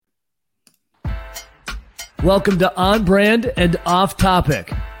Welcome to On Brand and Off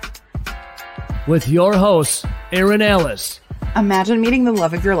Topic with your hosts, Aaron Ellis. Imagine meeting the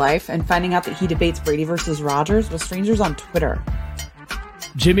love of your life and finding out that he debates Brady versus Rodgers with strangers on Twitter.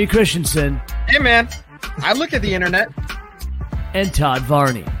 Jimmy Christensen. Hey, man. I look at the internet. And Todd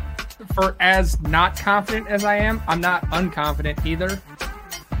Varney. For as not confident as I am, I'm not unconfident either.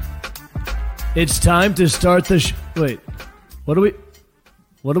 It's time to start the Wait, what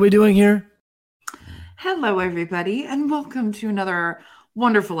are we doing here? Hello, everybody, and welcome to another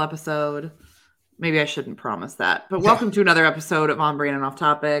wonderful episode. Maybe I shouldn't promise that, but welcome to another episode of On Brand and Off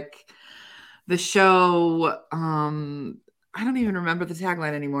Topic. The show, I don't even remember the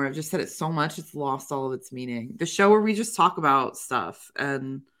tagline anymore. I've just said it so much, it's lost all of its meaning. The show where we just talk about stuff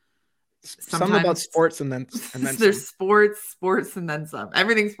and some about sports and then there's sports and then some.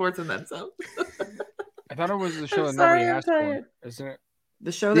 Everything sports and then some. I thought it was the show that nobody asked for, isn't it?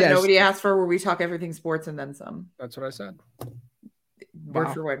 The show that nobody asked for, where we talk everything sports and then some. That's what I said. Word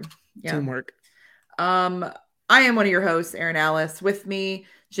for word. Yeah. Teamwork. I am one of your hosts, Aaron Ellis. With me,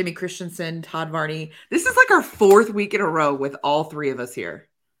 Jimmy Christensen, Todd Varney. This is like our fourth week in a row with all three of us here.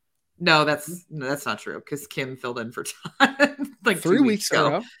 No, that's not true because Kim filled in for Todd like 3 weeks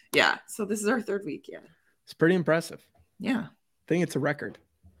ago. Yeah, so this is our third week. Yeah, it's pretty impressive. Yeah, I think it's a record.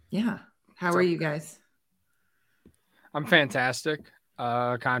 Yeah. How are you guys? I'm fantastic.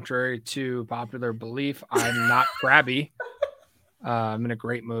 Contrary to popular belief, I'm not crabby. I'm in a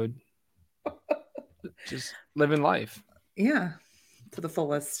great mood. Just living life. Yeah, to the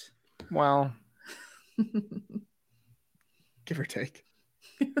fullest. Well, give or take.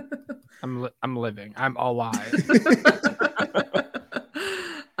 I'm living. I'm alive.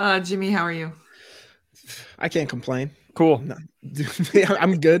 Jimmy, how are you? I can't complain. Cool. No.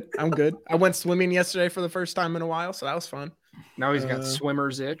 I'm good. I went swimming yesterday for the first time in a while, so that was fun. Now he's got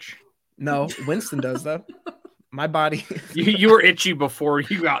swimmer's itch. No, Winston does though. My body. You were itchy before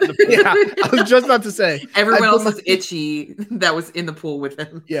you got in the pool. Yeah, I was just about to say. Everyone else was itchy that was in the pool with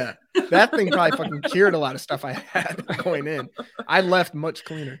him. Yeah, that thing probably fucking cured a lot of stuff I had going in. I left much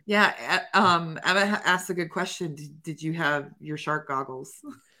cleaner. Yeah. Emma asked a good question. Did you have your shark goggles?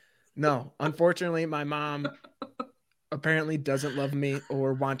 No, unfortunately, my mom apparently doesn't love me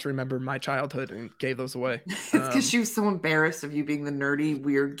or want to remember my childhood and gave those away. It's because she was so embarrassed of you being the nerdy,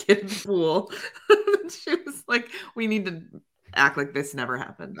 weird kid in the pool. She was like, we need to act like this never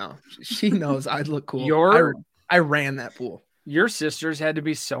happened. No, she knows I'd look cool. I ran that pool. Your sisters had to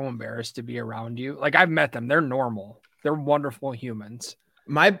be so embarrassed to be around you. Like, I've met them. They're normal. They're wonderful humans.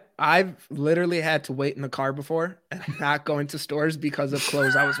 I've literally had to wait in the car before and not going to stores because of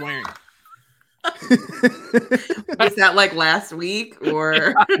clothes I was wearing. Was that like last week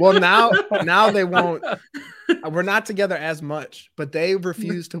or? Well, now they won't. We're not together as much, but they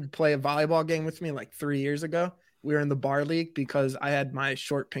refused to play a volleyball game with me like 3 years ago. We were in the bar league because I had my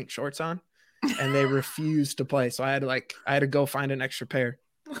short pink shorts on, and they refused to play. So I had to go find an extra pair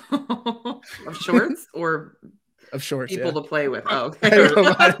of shorts or of shorts people to play with. Oh, okay. I had to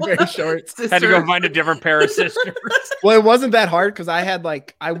go find a pair of shorts. Had to go find a different pair of sisters. Well, it wasn't that hard because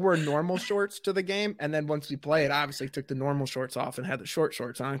I wore normal shorts to the game, and then once we played, I obviously took the normal shorts off and had the short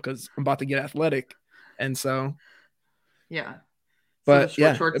shorts on because I'm about to get athletic, and so yeah. But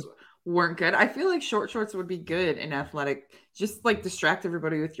so shorts weren't good. I feel like short shorts would be good in athletic, just like distract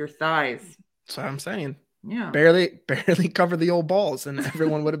everybody with your thighs. That's what I'm saying. Yeah, barely cover the old balls, and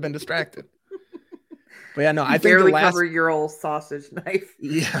everyone would have been distracted. But yeah, no, I think barely cover your old sausage knife.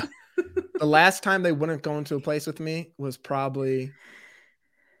 Yeah. The last time they wouldn't go into a place with me was probably,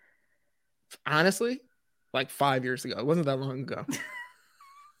 honestly, like 5 years ago. It wasn't that long ago.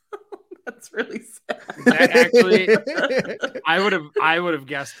 That's really sad. Actually, I would have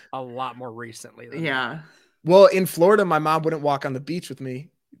guessed a lot more recently. Yeah. Well, in Florida, my mom wouldn't walk on the beach with me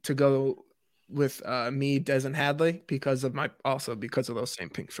to go with me, Des, and Hadley because of those same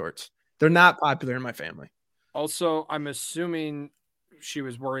pink shorts. They're not popular in my family. Also, I'm assuming she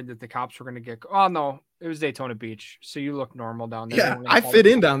was worried that the cops were going to get. Oh no, it was Daytona Beach, so you look normal down there. Yeah, I fit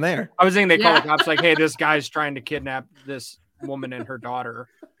in down there. I was thinking they call the cops like, "Hey, this guy's trying to kidnap this woman and her daughter,"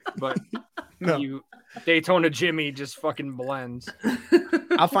 but no. Daytona Jimmy just fucking blends.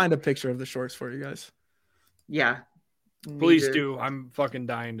 I'll find a picture of the shorts for you guys. Yeah, please do. I'm fucking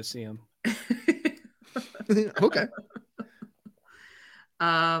dying to see them. Okay.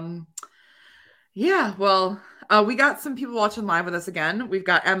 Yeah, well, we got some people watching live with us again. We've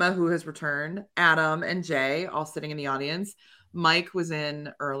got Emma, who has returned, Adam and Jay all sitting in the audience. Mike was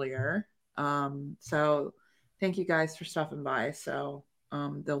in earlier. So thank you guys for stopping by. So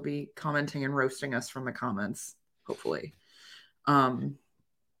they'll be commenting and roasting us from the comments, hopefully.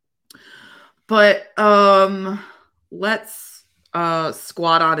 But let's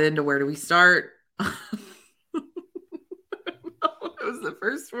squat on into where do we start? It was the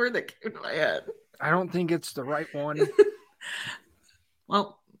first word that came to my head. I don't think it's the right one.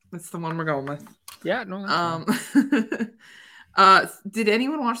 Well, it's the one we're going with. Yeah, no. Did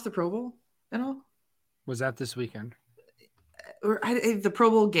anyone watch the Pro Bowl at all? Was that this weekend? Or the Pro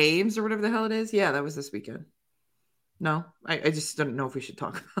Bowl games or whatever the hell it is? Yeah, that was this weekend. No, I just don't know if we should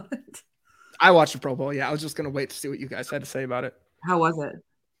talk about it. I watched the Pro Bowl. Yeah, I was just gonna wait to see what you guys had to say about it. How was it?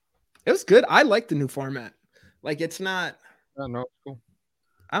 It was good. I like the new format. Like, it's not. Oh, no, cool.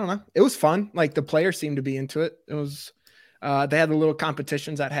 I don't know. It was fun. Like, the players seemed to be into it. It was. They had the little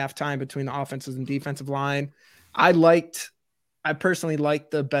competitions at halftime between the offensive and defensive line. I personally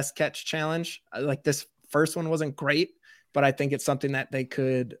liked the best catch challenge. Like, this first one wasn't great, but I think it's something that they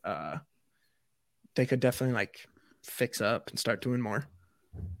could definitely like fix up and start doing more.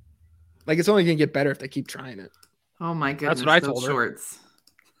 Like, it's only gonna get better if they keep trying it. Oh my goodness! That's what I told her. Shorts.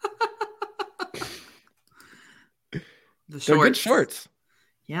 They're good shorts.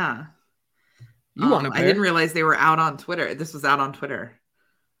 Yeah. You want a pair? I didn't realize they were out on Twitter. This was out on Twitter.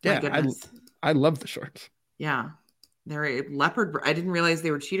 Yeah, I love the shorts. Yeah. They're a leopard. I didn't realize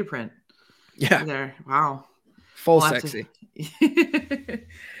they were cheetah print. Yeah. They're wow. Full sexy.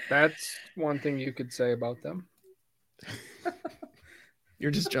 That's one thing you could say about them. You're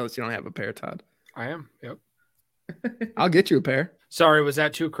just jealous you don't have a pair, Todd. I am. Yep. I'll get you a pair. Sorry, was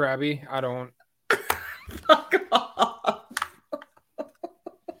that too crabby? I don't. Fuck off.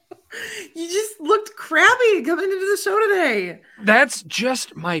 You just looked crabby coming into the show today. That's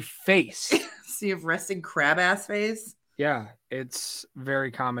just my face. So you have resting crab ass face? Yeah, it's very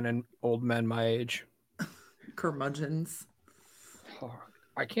common in old men my age. Curmudgeons. Oh,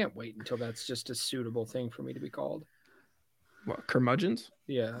 I can't wait until that's just a suitable thing for me to be called. What, curmudgeons?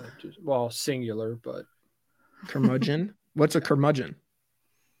 Yeah, singular, but curmudgeon. What's a curmudgeon?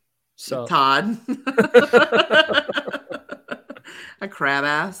 So Todd. A crab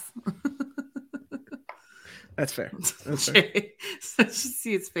ass. That's fair. That's fair. So just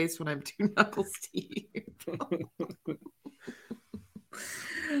see his face when I'm two knuckles deep.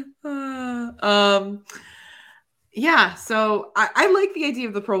 Yeah, so I like the idea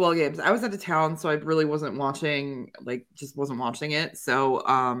of the Pro Bowl games. I was out of town, so I really wasn't watching it. So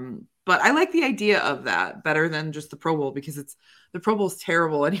but I like the idea of that better than just the Pro Bowl, because the Pro Bowl's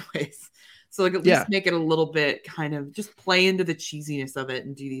terrible anyways. So like at least make it a little bit kind of just play into the cheesiness of it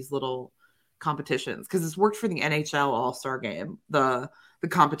and do these little competitions, because it's worked for the NHL All-Star game. The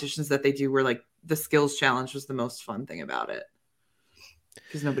competitions that they do where like the skills challenge was the most fun thing about it,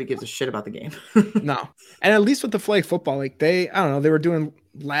 because nobody gives a shit about the game. No. And at least with the flag football, like they were doing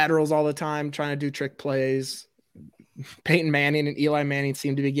laterals all the time, trying to do trick plays. Peyton Manning and Eli Manning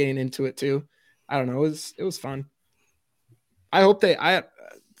seemed to be getting into it too. I don't know. It was fun. I hope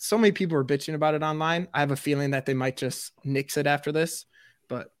so many people were bitching about it online. I have a feeling that they might just nix it after this,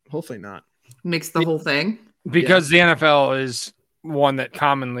 but hopefully not. Mix the whole thing? Because the NFL is one that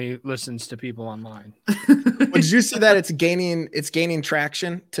commonly listens to people online. Did you see that it's gaining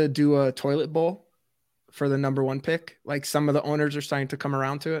traction to do a toilet bowl for the number one pick? Like, some of the owners are starting to come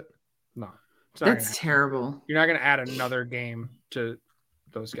around to it. No. That's terrible. You're not going to add another game to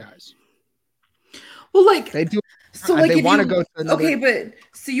those guys. Well, like they do. So like they want to go to another... Okay, but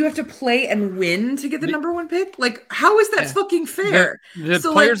so you have to play and win to get the number one pick? Like, how is that fucking fair? The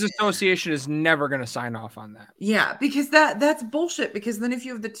Players Association is never going to sign off on that. Yeah, because that's bullshit. Because then if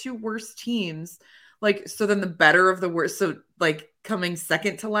you have the two worst teams, like, so then the better of the worst, so like coming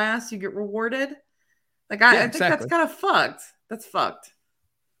second to last, you get rewarded. Like, I think that's kind of fucked. That's fucked.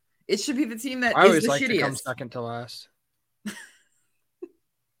 It should be the team that is the shittiest. To come second to last.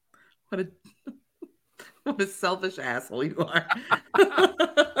 What a selfish asshole you are.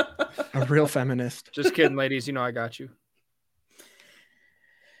 A real feminist. Just kidding, ladies. You know I got you.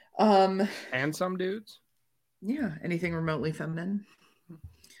 And some dudes. Yeah, anything remotely feminine.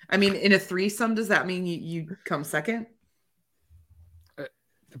 I mean, in a threesome, does that mean you come second?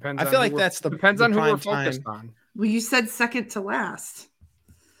 Depends. I feel like that's depends on who we're focused on. Well, you said second to last.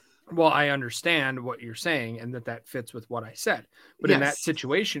 Well, I understand what you're saying, and that fits with what I said. But in that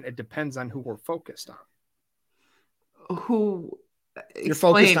situation, it depends on who we're focused on. Who? You're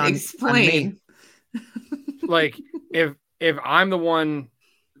focused on explain. On me. Like, if I'm the one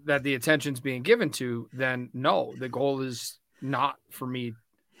that the attention's being given to, then no, the goal is not for me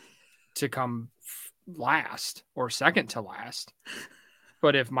to come last or second to last.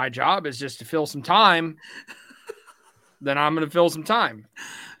 But if my job is just to fill some time, then I'm going to fill some time.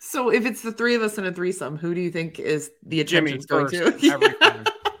 So if it's the three of us in a threesome, who do you think is the attention's Jimmy going first, to? every time.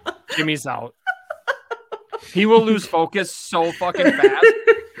 Jimmy's out. He will lose focus so fucking fast.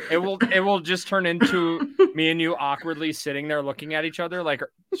 It will just turn into me and you awkwardly sitting there looking at each other like,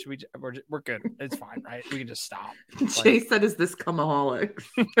 should we're good. It's fine, right? We can just stop. Jay said, "Is this cumaholic?"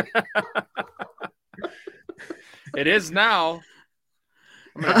 It is now.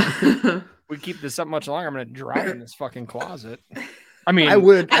 We keep this up much longer. I'm gonna drown in this fucking closet. I mean, I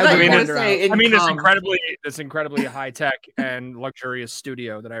would. I mean, this incredibly high tech and luxurious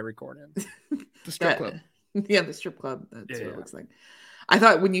studio that I record in. The strip club. Yeah, the strip club. That's what it looks like. I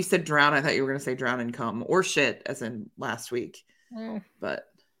thought when you said drown, I thought you were going to say drown and come or shit, as in last week. But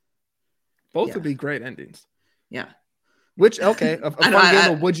both would be great endings. Yeah. Which a fun game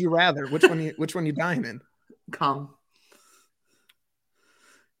of would you rather? Which one you dying in? Come.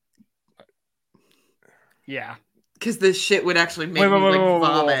 Yeah. Because this shit would actually make me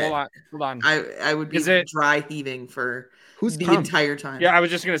vomit. Hold on. I would be dry heaving for the entire time. Yeah, I was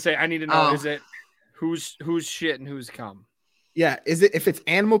just gonna say I need to know is it who's shit and who's cum? Yeah, is it if it's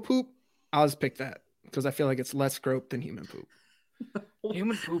animal poop? I'll just pick that because I feel like it's less gross than human poop.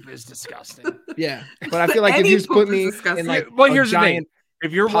 Human poop is disgusting. Yeah, but I feel like if you just put me in like here's the thing: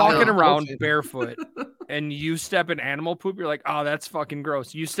 if you're walking around barefoot and you step in animal poop, you're like, oh, that's fucking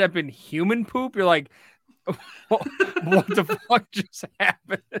gross. You step in human poop, you're like, what the fuck just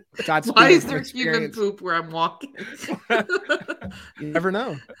happened? Why is there human poop where I'm walking? You never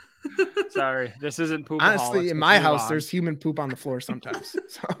know. Sorry, this isn't poop. Honestly, in my house, there's human poop on the floor sometimes.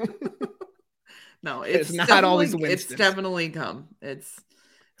 So. No, it's not always Winston's. It's definitely cum. It's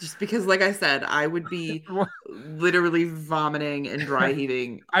just because, like I said, I would be literally vomiting and dry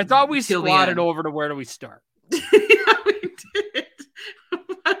heaving. I thought we squatted over to where do we start? Yeah, we did.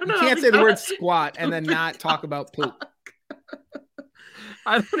 You can't say the word squat and then not talk about poop.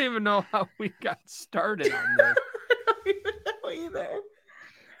 I don't even know how we got started on this. I don't even know either.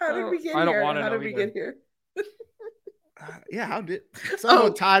 How did we get here? I don't want to know. How did we get here? Yeah, how did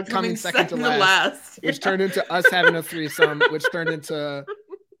Todd coming second to last, which turned into us having a threesome, which turned into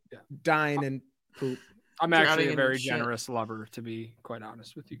dying and poop. I'm actually a very generous lover, to be quite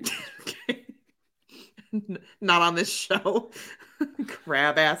honest with you guys. Okay. Not on this show.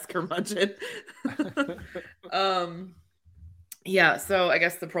 Crab ass curmudgeon. Yeah, so I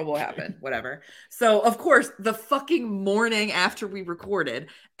guess the Pro Bowl happened, whatever. So, of course, the fucking morning after we recorded,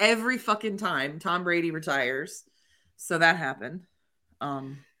 every fucking time Tom Brady retires. So that happened.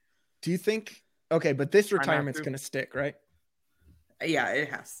 Do you think, okay, but this retirement's going to stick, right? Yeah, it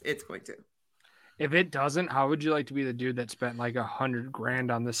has. It's going to. If it doesn't, how would you like to be the dude that spent like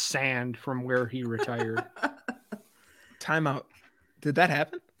 $100,000 on the sand from where he retired? Timeout. Did that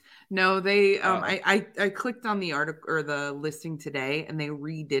happen? No, they I clicked on the article or the listing today and they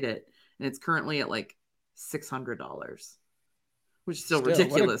redid it and it's currently at like $600, which is still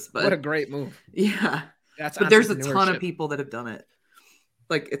ridiculous. But what a great move. Yeah. But there's a ton of people that have done it.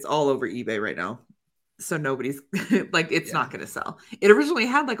 Like it's all over eBay right now. So nobody's like, it's not going to sell. It originally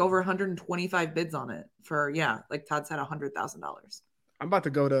had like over 125 bids on it for, like Todd said, $100,000. I'm about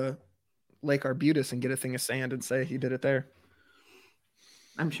to go to Lake Arbutus and get a thing of sand and say he did it there.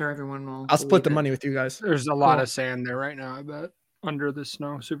 I'm sure everyone will. I'll split the money with you guys. There's a lot of sand there right now, I bet. Under the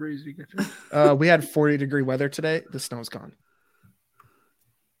snow. Super easy to get to. We had 40-degree weather today. The snow's gone.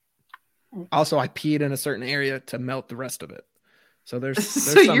 Also, I peed in a certain area to melt the rest of it. So there's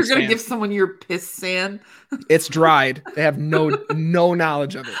so you're going to give someone your piss sand? It's dried. They have no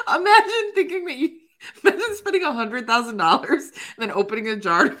knowledge of it. Imagine thinking that imagine spending $100,000 and then opening a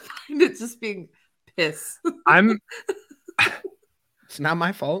jar to find it just being piss. It's not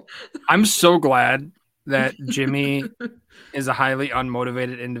my fault. I'm so glad that Jimmy is a highly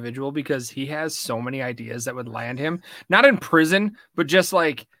unmotivated individual because he has so many ideas that would land him, not in prison, but just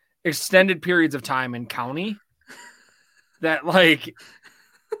like extended periods of time in county that like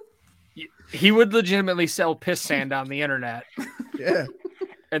he would legitimately sell piss sand on the internet. Yeah.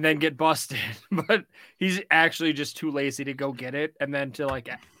 And then get busted. But he's actually just too lazy to go get it and then to like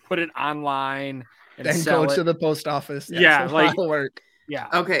put it online and then sell go it to the post office. Yeah, like work. Yeah.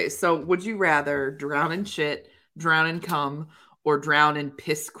 Okay, so would you rather drown in shit, drown in cum, or drown in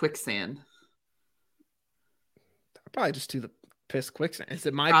piss quicksand? I'd probably just do the piss quicksand. Is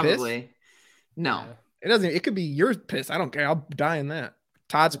it my Probably. piss? No. Yeah. It doesn't. It could be your piss. I don't care. I'll die in that.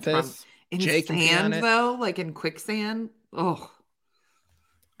 Todd's piss. In Jake sand, though, like in quicksand. Oh.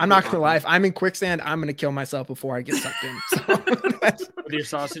 I'm not gonna lie. If I'm in quicksand, I'm gonna kill myself before I get sucked in. So with your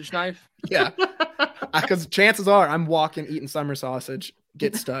sausage knife? Yeah. Because chances are I'm walking, eating summer sausage,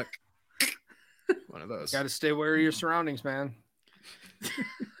 get stuck. One of those. Got to stay aware of your surroundings, man.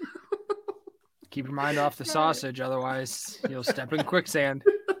 Keep your mind off the sausage, otherwise you'll step in quicksand.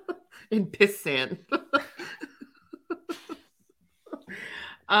 In piss sand.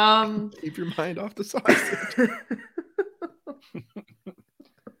 Keep your mind off the sausage.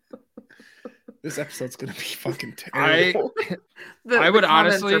 This episode's gonna be fucking terrible. I would comments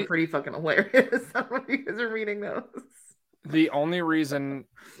honestly are pretty fucking hilarious. When you guys are reading those. The only reason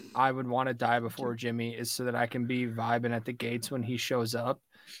I would want to die before Jimmy is so that I can be vibing at the gates when he shows up,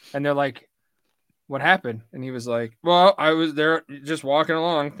 and they're like, "What happened?" And he was like, "Well, I was there just walking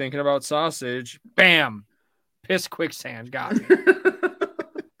along, thinking about sausage. Bam, piss quicksand got me."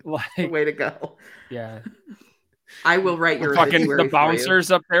 Like, way to go. Yeah. I will write your fucking obituary the for you.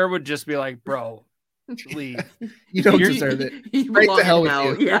 bouncers up there would just be like, "Bro, leave. You don't You're- deserve it. You Right belong to hell in with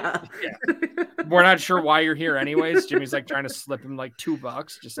hell. you. Yeah. We're not sure why you're here anyways." Jimmy's like trying to slip him like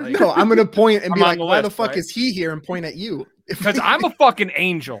 $2, just like, No, I'm gonna point and be I'm on like, the "Why the list, fuck right? is he here?" And point at you. because I'm a fucking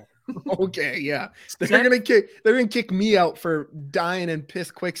angel. Okay, yeah. They're gonna kick me out for dying in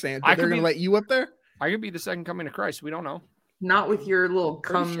piss quicksand, I but they're could gonna be- let you up there. I could be the second coming of Christ. We don't know. Not with your little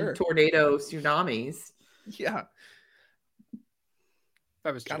Pretty cum sure. tornado tsunamis. Yeah,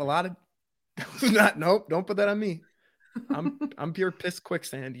 That was got a lot of. Not nope. Don't put that on me. I'm pure piss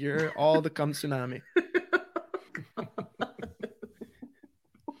quicksand. You're all the cum tsunami.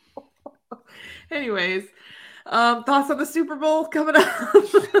 Anyways, thoughts on the Super Bowl coming up?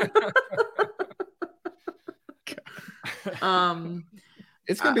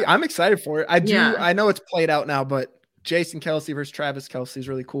 It's gonna be. I'm excited for it. Yeah. I know it's played out now, but Jason Kelsey versus Travis Kelsey is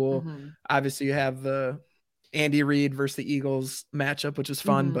really cool. Mhm. Obviously, you have the Andy Reid versus the Eagles matchup, which is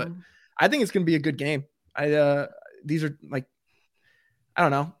fun. But Mhm. I think it's gonna be a good game. These are like, I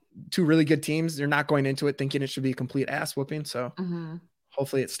don't know, two really good teams. They're not going into it thinking it should be a complete ass whooping. So Mhm.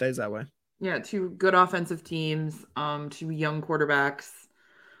 hopefully it stays that way. Yeah, two good offensive teams, two young quarterbacks,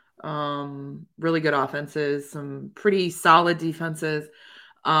 really good offenses, some pretty solid defenses.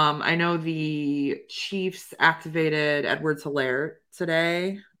 I know the Chiefs activated Edwards-Helaire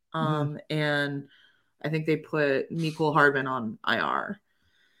today, and I think they put Mecole Hardman on IR.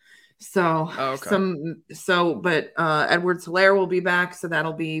 So but Edwards-Helaire will be back, so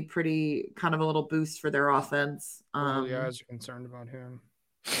that'll be pretty kind of a little boost for their offense. All the eyes are concerned about him.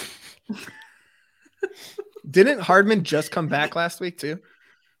 Didn't Hardman just come back last week too?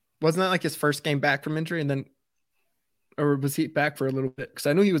 Wasn't that like his first game back from injury, and then, or was he back for a little bit? Because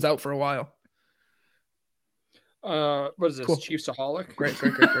I knew he was out for a while. What is this? Cool. Chiefsaholic? Great.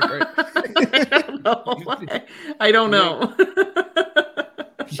 I don't know.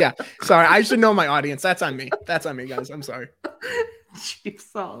 Yeah, sorry. I should know my audience. That's on me. That's on me, guys. I'm sorry.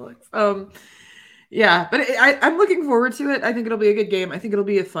 Chiefsaholics. Yeah, but I'm looking forward to it. I think it'll be a good game. I think it'll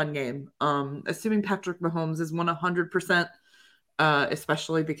be a fun game. Assuming Patrick Mahomes is 100%,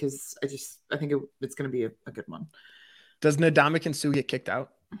 especially because I think it's going to be a good one. Does Ndamukong Suh get kicked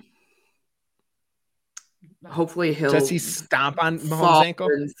out? Hopefully Does he stomp on Mahomes' fall ankle?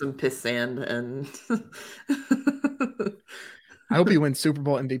 in some piss sand and. I hope he wins Super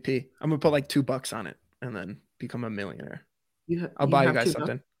Bowl MVP. I'm gonna put like $2 on it and then become a millionaire. I'll buy you guys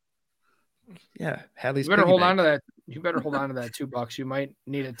something. Yeah, Hadley's. You better hold on to that. You better hold on to that $2. You might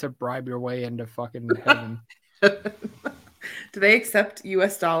need it to bribe your way into fucking heaven. Do they accept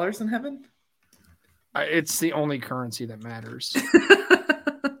US dollars in heaven? It's the only currency that matters.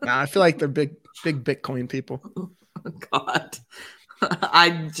 Nah, I feel like they're big Bitcoin people. Oh, God,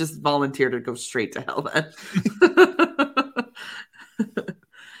 I just volunteer to go straight to hell then.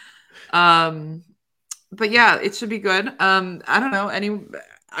 But yeah, it should be good. I don't know.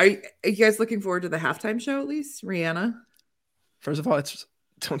 Are you guys looking forward to the halftime show at least? Rihanna? First of all,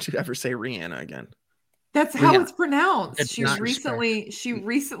 don't you ever say Rihanna again. That's how it's pronounced. It's She not recently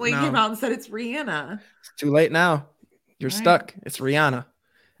came out and said it's Rihanna. It's too late now. You're stuck. It's Rihanna.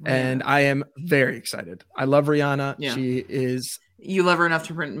 And Yeah. I am very excited. I love Rihanna. Yeah. She is. You love her enough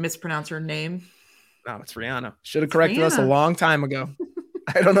to mispronounce her name? No, it's Rihanna. Should have corrected us a Rihanna. long time ago.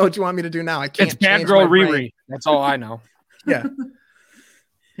 I don't know what you want me to do now. I can't. It's Bad change Girl my brain. Riri. That's all I know. Yeah.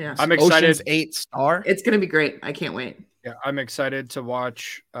 Yeah. I'm excited. Ocean's 8 star. It's going to be great. I can't wait. Yeah, I'm excited to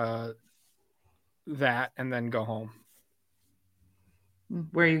watch that and then go home.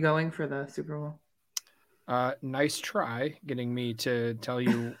 Where are you going for the Super Bowl? Nice try getting me to tell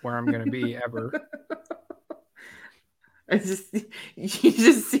you where I'm going to be ever. You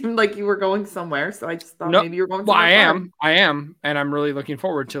just seemed like you were going somewhere, so I just thought maybe you were going. Well, I somewhere am, and I'm really looking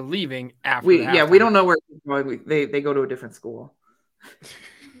forward to leaving after. we don't know where you're going. They go to a different school.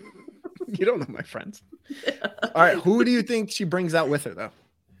 You don't know my friends. All right, who do you think she brings out with her though?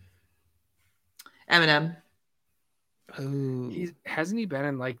 Eminem. Hasn't he been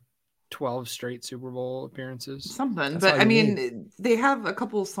in like 12 straight Super Bowl appearances? Something, That's but all I you mean, they have a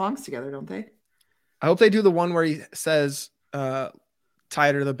couple of songs together, don't they? I hope they do the one where he says,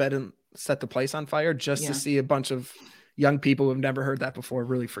 tie her to the bed and set the place on fire just to see a bunch of young people who've never heard that before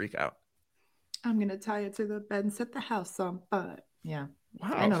really freak out. I'm going to tie it to the bed and set the house on fire. Yeah.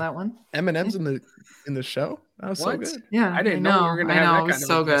 Wow. I know that one. Eminem's in the show. That was so good. Yeah. I didn't know we were going to have that kind of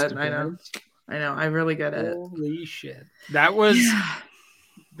so good. I know. I really get it. Holy shit. That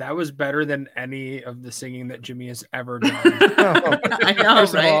was better than any of the singing that Jimmy has ever done. I know,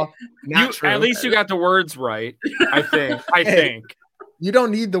 First right? of all, not true. At least you got the words right. I think. You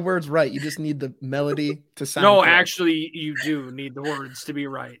don't need the words right. You just need the melody to sound. No, correct. actually, you do need the words to be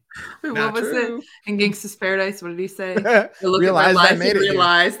right. Wait, what was it in Gangsta's Paradise? What did he say? Realized I made it.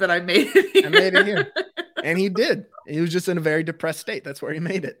 Realized that I made it. Here. I made it here, and he did. He was just in a very depressed state. That's where he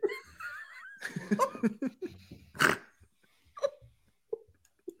made it.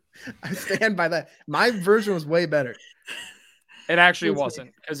 I stand by that. My version was way better. It actually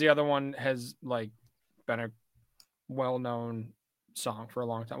wasn't, because the other one has like been a well-known song for a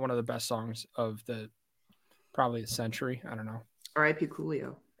long time. One of the best songs of probably a century. I don't know. R.I.P.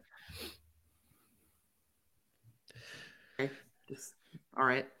 Coolio. Okay. All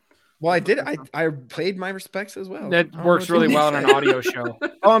right. Well, I did. I paid my respects as well. That works really well in an audio show.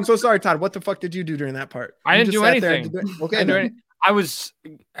 Oh, I'm so sorry, Todd. What the fuck did you do during that part? I didn't do anything. Okay. I was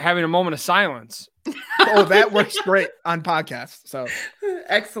having a moment of silence. Oh, that works great on podcasts. So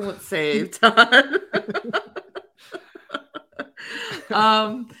excellent save, Todd.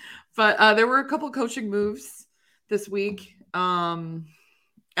 But there were a couple coaching moves this week.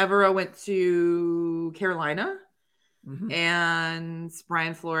 Evero went to Carolina, and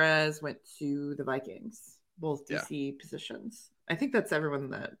Brian Flores went to the Vikings, both DC positions. I think that's everyone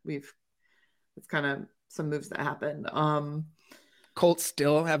that it's kind of some moves that happened. Colts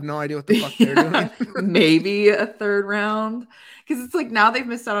still have no idea what the fuck they're doing. Maybe a third round, because it's like now they've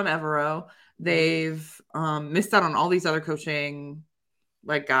missed out on Evero. They've missed out on all these other coaching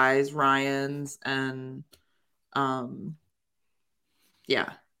like guys, Ryans, and I don't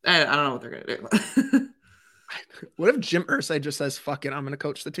know what they're gonna do. What if Jim Irsay just says, fuck it, I'm gonna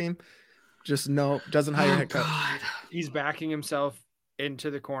coach the team? Just doesn't hire head coach. God. He's backing himself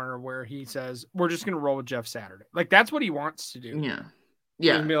into the corner where he says, we're just gonna roll with Jeff Saturday. Like, that's what he wants to do. Yeah. He's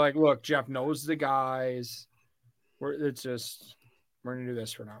gonna be like, look, Jeff knows the guys. We're gonna do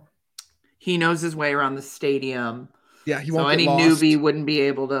this for now. He knows his way around the stadium. Yeah, he won't. So any get lost. newbie wouldn't be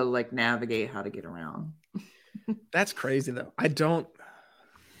able to like navigate how to get around. That's crazy though.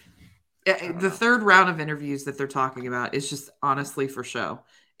 The third round of interviews that they're talking about is just honestly for show.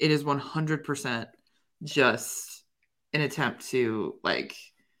 It is 100% just an attempt to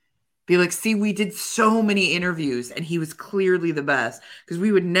be like, see, we did so many interviews and he was clearly the best, because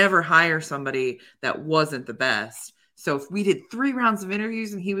we would never hire somebody that wasn't the best. So if we did 3 rounds of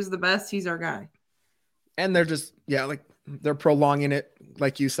interviews and he was the best, he's our guy. And they're just, they're prolonging it,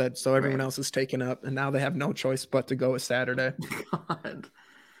 like you said. So everyone else is taken up, and now they have no choice but to go with Saturday. God,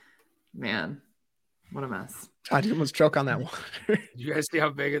 man, what a mess. I almost choke on that water. Did you guys see how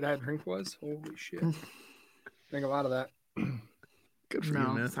big that drink was? Holy shit. Think a lot of that. Good for you,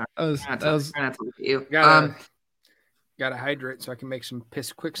 man. Sorry. That was trying not to look at you. Gotta hydrate so I can make some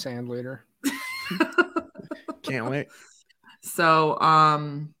piss quicksand later. Can't wait. So,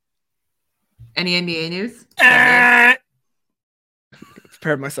 any NBA news?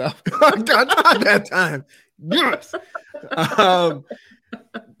 Prepared myself. Oh, God, not that time. Yes.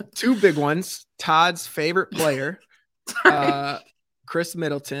 2 big ones. Todd's favorite player, Chris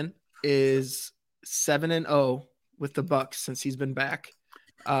Middleton, is 7-0 with the Bucks since he's been back.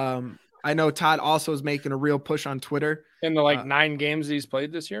 I know Todd also is making a real push on Twitter. In the 9 games he's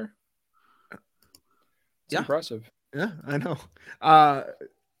played this year? It's impressive. Yeah, I know.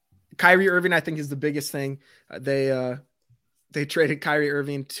 Kyrie Irving, I think, is the biggest thing. They traded Kyrie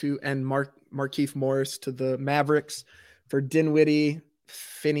Irving and Markieff Morris to the Mavericks for Dinwiddie,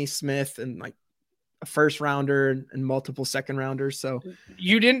 Finney Smith, and a first rounder and multiple second rounders. So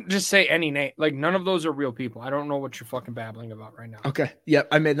you didn't just say any name. None of those are real people. I don't know what you're fucking babbling about right now. Okay. Yep.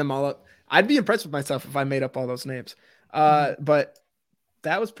 I made them all up. I'd be impressed with myself if I made up all those names. But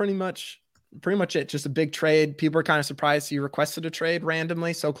that was pretty much it. Just a big trade. People are kind of surprised he requested a trade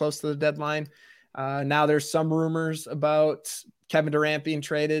randomly so close to the deadline. Now there's some rumors about Kevin Durant being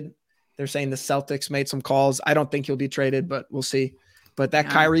traded. They're saying the Celtics made some calls. I don't think he'll be traded, but we'll see. But that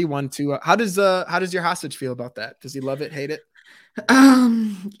Kyrie one too. How does your hostage feel about that? Does he love it, hate it?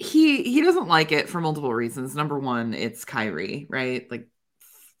 He doesn't like it for multiple reasons. Number one, it's Kyrie, right?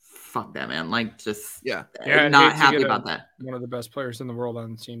 Fuck that man. Not happy about that. One of the best players in the world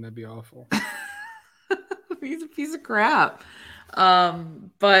on the team. That'd be awful. He's a piece of crap.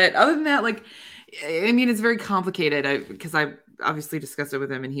 But other than that, it's very complicated because I obviously discussed it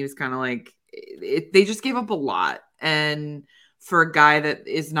with him, and he was kind of like, they just gave up a lot. And for a guy that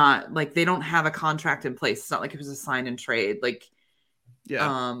is not like, they don't have a contract in place. It's not like it was a sign and trade. Like,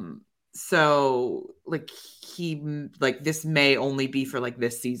 so like this may only be for like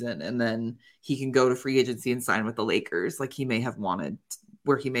this season, and then he can go to free agency and sign with the Lakers. Like he may have wanted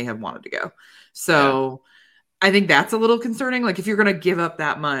to go. So I think that's a little concerning. Like if you're going to give up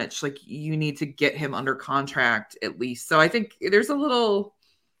that much, like you need to get him under contract at least. So I think there's a little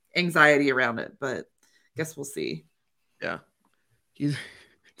anxiety around it, but I guess we'll see. Yeah.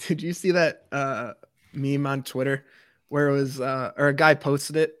 Did you see that meme on Twitter where it was, or a guy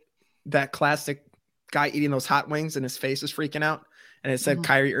posted it, that classic guy eating those hot wings and his face is freaking out. And it said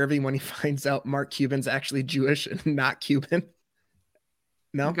Kyrie Irving when he finds out Mark Cuban's actually Jewish and not Cuban.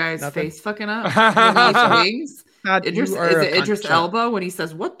 No, the guy's nothing? face fucking up. When he wings. Is it Idris Elba when he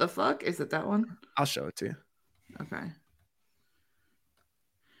says, "What the fuck?" Is it that one? I'll show it to you. Okay.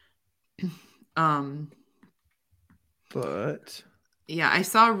 But yeah, I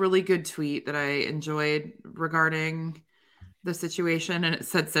saw a really good tweet that I enjoyed regarding the situation, and it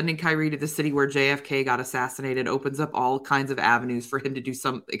said sending Kyrie to the city where JFK got assassinated opens up all kinds of avenues for him to do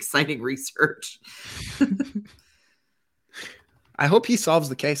some exciting research. I hope he solves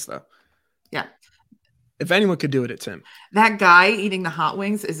the case, though. Yeah. If anyone could do it, it's him. That guy eating the hot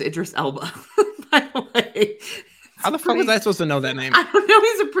wings is Idris Elba, by the way. How the fuck was I supposed to know that name? I don't know.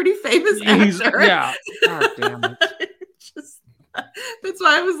 He's a pretty famous actor. Yeah. God damn it. That's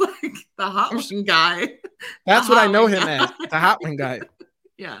why I was like, the hot wing guy. That's what I know him as. The hot wing guy.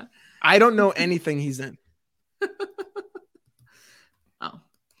 Yeah. I don't know anything he's in. Oh.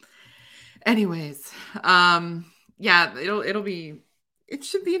 Anyways, yeah, it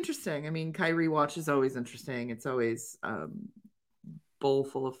should be interesting. I mean, Kyrie watch is always interesting. It's always bowl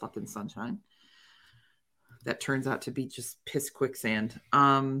full of fucking sunshine that turns out to be just piss quicksand.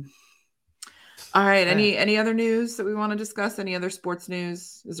 All right. Any other news that we want to discuss? Any other sports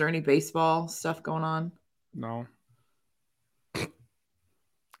news? Is there any baseball stuff going on? No.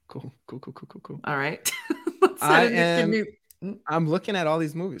 Cool. All right. I'm looking at all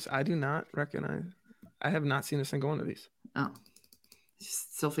these movies. I do not recognize. I have not seen a single one of these. Oh,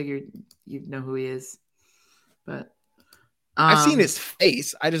 just still figured you'd know who he is, but I've seen his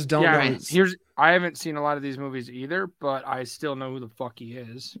face. I just don't know. Right. I haven't seen a lot of these movies either, but I still know who the fuck he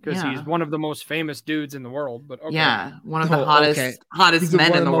is because he's one of the most famous dudes in the world. But okay. Yeah, one of the hottest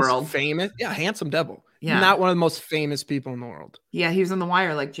men in the world. Famous, yeah, handsome devil. Yeah, not one of the most famous people in the world. Yeah, he was on The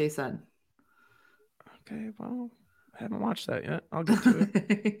Wire, like Jay said. Okay, well, I haven't watched that yet. I'll get to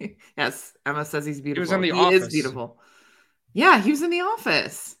it. Yes, Emma says he's beautiful. He was in The Office. Office. Is beautiful. Yeah, he was in The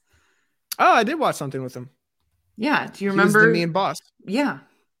Office. Oh, I did watch something with him. Yeah, do you remember? He was the mean boss. Yeah,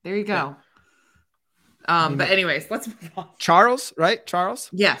 there you go. Yeah. But anyways, let's move on. Charles, right? Charles?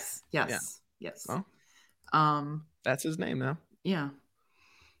 Yes. Well, that's his name now. Yeah.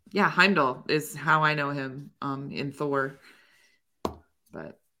 Yeah, Heimdall is how I know him in Thor.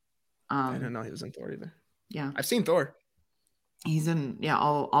 But I didn't know he was in Thor either. Yeah. I've seen Thor. He's in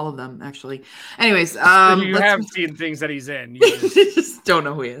all of them actually. Anyways, you have seen things that he's in. You just don't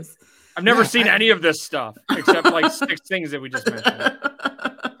know who he is. I've never seen any of this stuff except like 6 things that we just mentioned.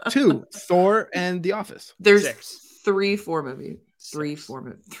 2, Thor and The Office. There's 6. 3 Thor movies. 3 Thor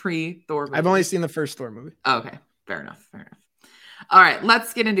movies. I've only seen the first Thor movie. Oh, okay, fair enough. All right,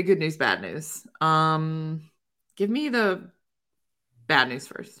 let's get into good news, bad news. Give me the bad news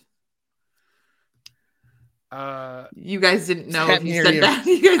first. You guys didn't know if you said that.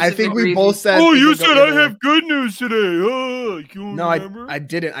 I think we both said. Oh, you said I have good news today. You no, remember? I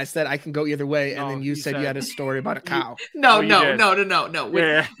didn't. I said I can go either way, and then you said you had a story about a cow. No. Yeah.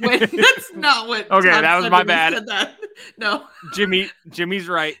 Wait, that's not what. Okay, Todd that was said my when he bad. said that. No, Jimmy's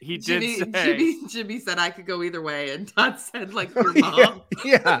right. He did say. Jimmy said I could go either way, and Todd said like your mom.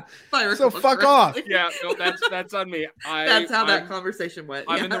 Yeah. So fuck off. Yeah, no, that's on me. That's how that conversation went.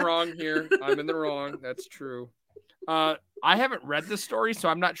 I'm in the wrong here. I'm in the wrong. That's true. I haven't read the story, so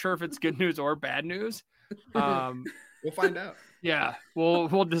I'm not sure if it's good news or bad news. We'll find out. Yeah,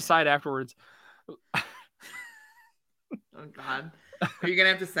 we'll decide afterwards. Oh God, are you gonna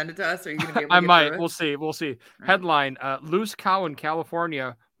have to send it to us? Or are you gonna be able to I get might. through it? We'll see. Right. Headline: Loose cow in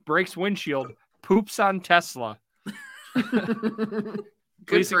California breaks windshield, poops on Tesla.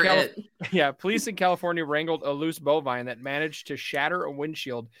 Police in California wrangled a loose bovine that managed to shatter a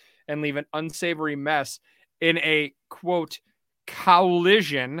windshield and leave an unsavory mess in a quote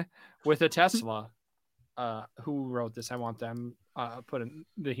collision with a Tesla. Who wrote this? I want them put in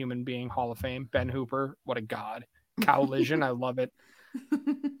the Human Being Hall of Fame. Ben Hooper, what a god. Collision, I love it.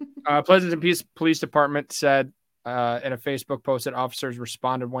 Pleasanton Police Department said in a Facebook post that officers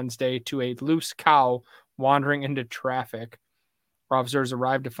responded Wednesday to a loose cow wandering into traffic. Officers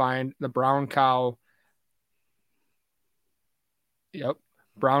arrived to find the brown cow. Yep.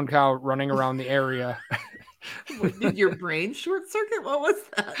 Brown cow running around the area. Did your brain short circuit? What was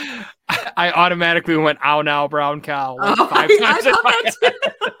that? I automatically went, ow, now, brown cow. Like 5 times.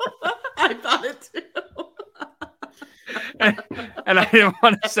 I thought it too. And I didn't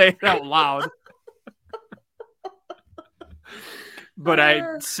want to say it out loud. But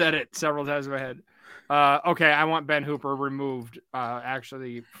I said it several times in my head. Okay, I want Ben Hooper removed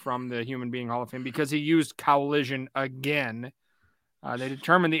actually from the Human Being Hall of Fame because he used collision again. They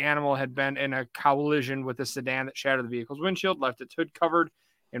determined the animal had been in a collision with a sedan that shattered the vehicle's windshield, left its hood covered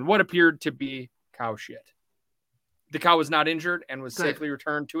in what appeared to be cow shit. The cow was not injured and was safely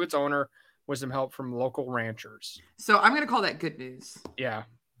returned to its owner with some help from local ranchers. So I'm going to call that good news. Yeah.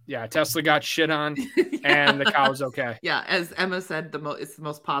 Yeah. Tesla got shit on and the cow's okay. Yeah. As Emma said, it's the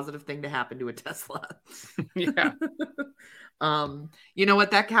most positive thing to happen to a Tesla. Yeah. You know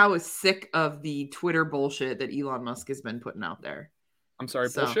what? That cow is sick of the Twitter bullshit that Elon Musk has been putting out there. I'm sorry,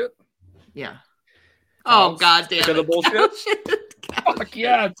 bullshit? Yeah. Cows, oh, God damn it. The bullshit? Fuck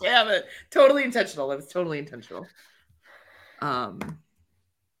yeah. Damn it. Totally intentional. It was totally intentional.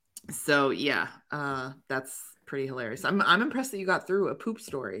 So yeah, that's pretty hilarious. I'm impressed that you got through a poop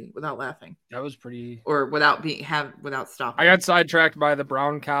story without laughing. That was pretty, or without stopping. I got sidetracked by the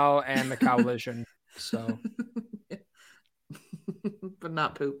brown cow and the collision. So, but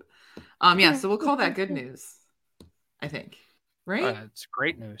not poop. Yeah. So we'll call that good news. I think, right? It's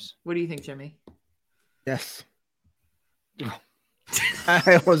great news. What do you think, Jimmy? Yes.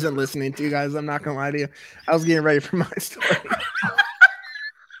 I wasn't listening to you guys. I'm not gonna lie to you. I was getting ready for my story.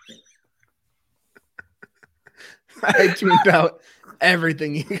 I tuned out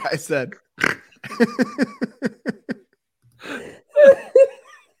everything you guys said.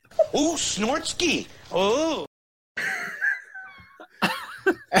 Oh, Snortsky. Oh.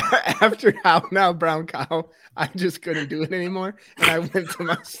 After How Now Brown Cow, I just couldn't do it anymore. And I went to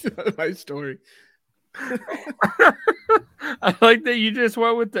my story. I like that you just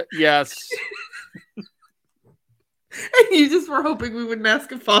went with the yes. And you just were hoping we would ask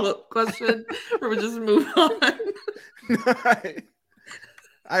a follow-up question or we just move on.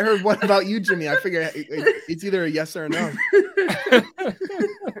 I heard, what about you, Jimmy? I figure it's either a yes or a no.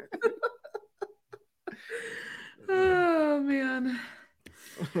 Oh, man.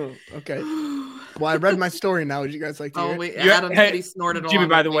 Okay. Well, I read my story now. Would you guys like to hear it? Wait, Adam said he snorted Jimmy,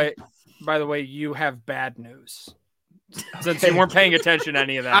 by the way. you have bad news. Since you weren't paying attention to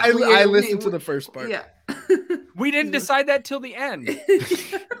any of that. I listened to the first part. Yeah. We didn't decide that till the end.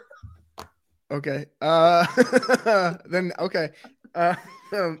 Okay. Then okay. I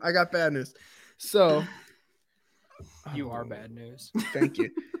got bad news. So you are bad news. Thank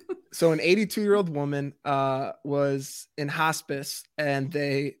you. So an 82-year-old woman was in hospice, and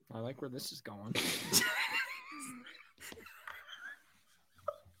I like where this is going.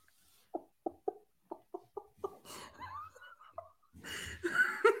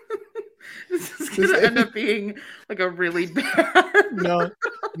 This is going to end up being like a really bad. No,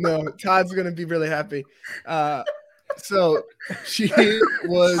 Todd's going to be really happy. So she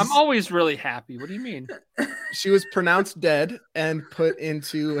was. I'm always really happy. What do you mean? She was pronounced dead and put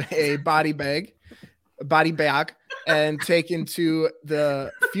into a body bag, and taken to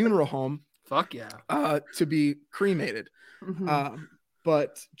the funeral home. Fuck yeah. To be cremated. Mm-hmm.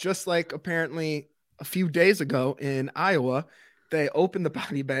 But just like apparently a few days ago in Iowa, they opened the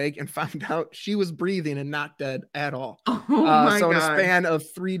body bag and found out she was breathing and not dead at all. Oh my so God. in a span of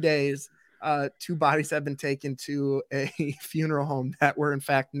 3 days, 2 bodies have been taken to a funeral home that were in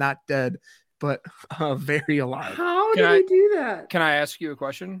fact not dead, but very alive. How did he do that? Can I ask you a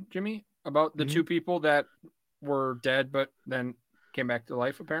question, Jimmy, about the 2 people that were dead but then came back to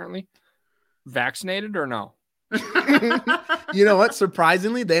life apparently? Vaccinated or no? You know what?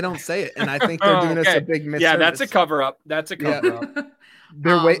 Surprisingly, they don't say it, and I think they're doing us a big misservice. Yeah, that's a cover up.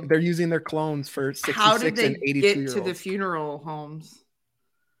 They're using their clones for 66 how did they and 82 get year to the olds. funeral homes?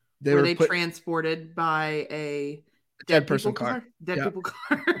 Were they transported by a dead person car? Dead people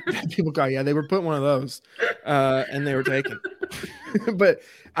car. Dead people car. Yeah, they were put one of those, and they were taken. But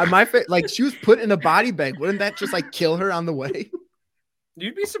like she was put in a body bag. Wouldn't that just like kill her on the way?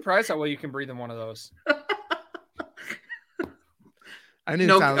 You'd be surprised how well you can breathe in one of those. I knew.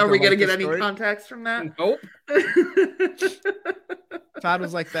 No, are we going to get any context from that? Nope. Todd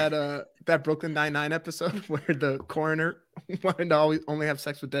was like that Brooklyn Nine-Nine episode where the coroner wanted to only have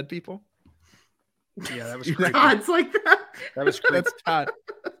sex with dead people. Yeah, that was creepy. Todd's like that. That was creepy. That's Todd.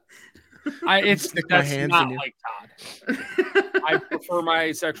 Stick my hands not in you. like Todd. I prefer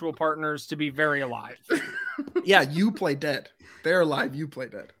my sexual partners to be very alive. Yeah, you play dead. They're alive. You play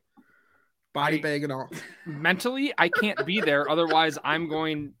dead. Body bag and all. Mentally, I can't be there. Otherwise, I'm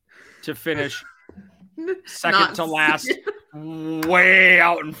going to finish second Not to last, way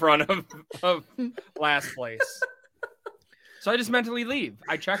out in front of last place. So I just mentally leave.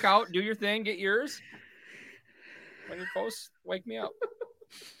 I check out, do your thing, get yours. When you post, wake me up.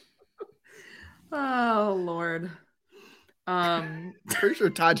 Oh Lord. Pretty sure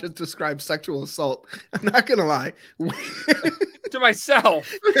Todd just described sexual assault. I'm not gonna lie. To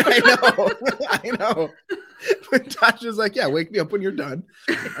myself. I know. When Todd was like, "Yeah, wake me up when you're done.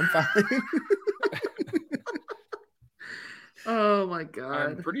 I'm fine." Oh my I'm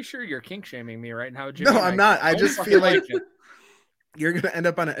God. pretty sure you're kink shaming me right now, Jimmy. No, I'm not. I don't just fucking feel like it. you're gonna end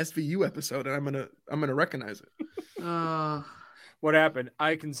up on an SVU episode, and I'm gonna recognize it. What happened?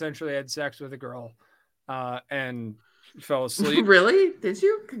 I consensually had sex with a girl, and fell asleep Really? Did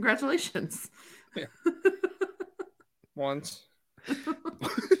you? Congratulations. once.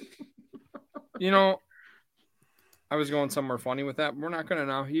 You know, I was going somewhere funny with that. We're not gonna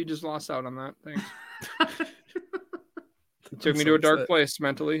now. You just lost out on that. Thanks. It took me to a dark place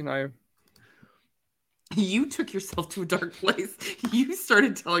mentally, and You took yourself to a dark place. You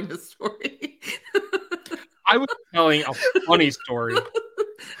started telling the story. I was telling a funny story.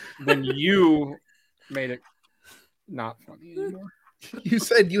 Then you made it not funny anymore. You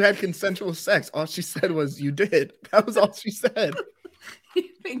said you had consensual sex. All she said was you did. That was all she said.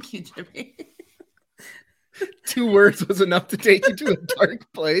 Thank you, Jimmy. 2 words was enough to take you to a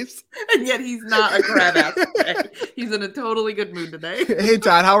dark place. And yet he's not a crab ass today. He's in a totally good mood today. Hey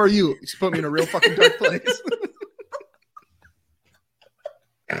Todd, how are you? You put me in a real fucking dark place.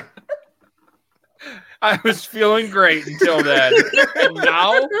 I was feeling great until then. And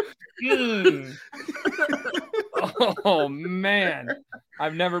now, oh man,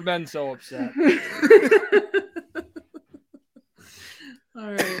 I've never been so upset.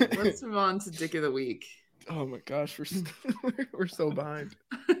 All right, let's move on to Dick of the Week. Oh my gosh, we're so behind.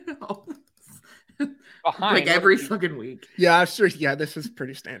 Behind Like every fucking week. Yeah, sure. Yeah, this is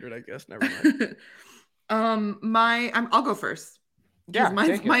pretty standard, I guess. Never mind. I'll go first. Yeah,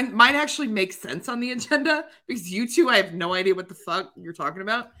 mine actually makes sense on the agenda because you two, I have no idea what the fuck you're talking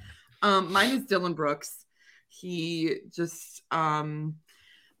about. Mine is Dylan Brooks. He just He's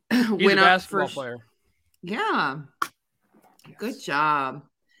went a up basketball for player. Yeah. Yes. Good job.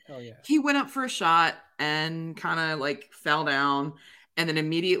 Hell yeah. He went up for a shot and kind of like fell down and then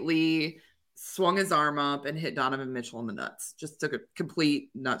immediately swung his arm up and hit Donovan Mitchell in the nuts. Just took a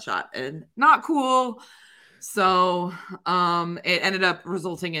complete nut shot and not cool. So it ended up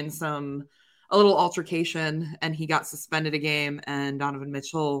resulting in a little altercation and he got suspended a game and Donovan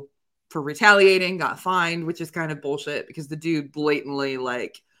Mitchell for retaliating got fined, which is kind of bullshit because the dude blatantly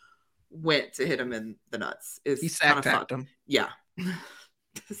like went to hit him in the nuts. He sack tapped him. Yeah.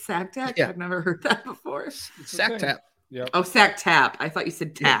 Sack tap? Yeah. I've never heard that before. Sack tap. Yep. Oh, sack tap. I thought you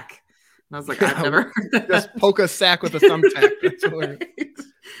said tack. And I was like, I've never heard that. Just poke a sack with a thumbtack. That's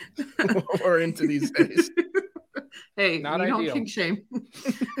what we're into these days. Hey, Not you ideal. don't kink shame.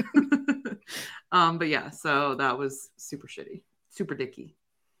 But yeah, so that was super shitty. Super dicky.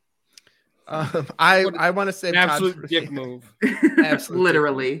 I want to say An absolute dick move. Absolutely.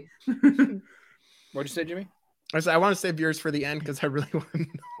 Literally. What'd you say, Jimmy? I want to save yours for the end because I really want to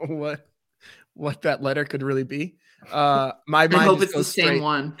know what that letter could really be. My mind I hope just it's the goes same straight.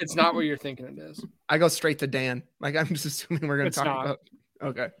 one. It's not what you're thinking it is. I go straight to Dan. Like I'm just assuming we're gonna It's talk not. about.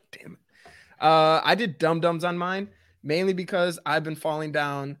 Okay, damn it. I did Dum Dums on mine mainly because I've been falling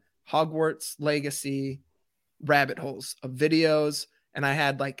down Hogwarts Legacy rabbit holes of videos, and I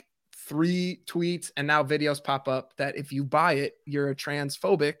had like 3 tweets, and now videos pop up that if you buy it, you're a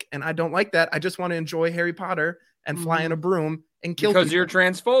transphobic, and I don't like that. I just want to enjoy Harry Potter and fly in a broom and kill Because people. you're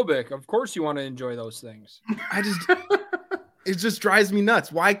transphobic. Of course you want to enjoy those things. It just drives me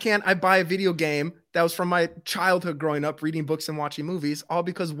nuts. Why can't I buy a video game that was from my childhood growing up, reading books and watching movies, all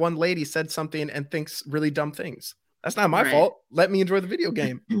because one lady said something and thinks really dumb things? That's not my fault. Let me enjoy the video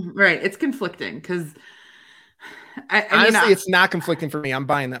game. Right. It's conflicting because honestly, it's not conflicting for me. I'm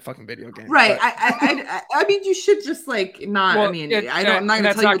buying that fucking video game. Right. But I mean, you should just like not. Well, I mean, I'm not going to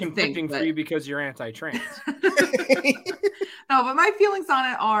that's tell you not what to conflicting think. for you because you're anti-trans. No, but my feelings on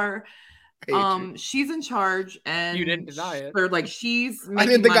it are, I hate you. she's in charge, and You didn't deny it. Or like she's. I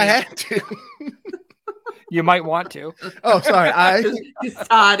didn't think I making had to. You might want to. Oh, sorry. Because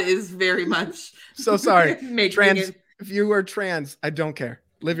Todd is very much So sorry. making Trans. it. If you were trans, I don't care.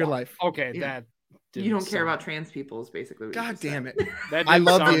 Live your life. Okay, Yeah. that You don't care about trans people is basically what God damn it. That I didn't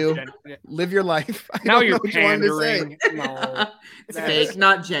love sound you. gen- Live your life. I Now don't you're know what you wanted to say. pandering. No, It's That's- fake,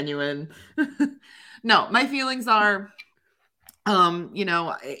 not genuine. No, my feelings are,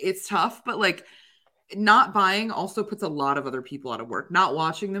 it's tough, but like not buying also puts a lot of other people out of work. Not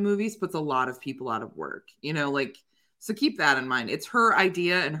watching the movies puts a lot of people out of work, so keep that in mind. It's her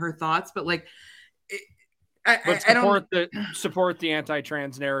idea and her thoughts, but like, But support the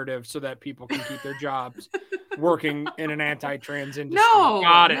anti-trans narrative so that people can keep their jobs working in an anti-trans industry. No,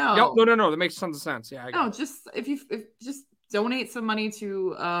 Got it. no. No. That makes tons of sense. Yeah, I got it. just if just donate some money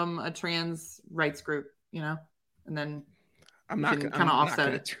to a trans rights group, and then I'm not can gonna kinda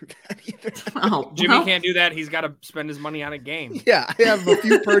offset it. do that either. oh, Jimmy well, can't do that. He's got to spend his money on a game. Yeah, I have a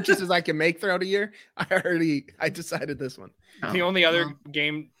few purchases I can make throughout a year. I decided this one. The only other well.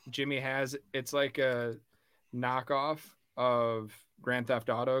 game Jimmy has, it's like a knockoff of Grand Theft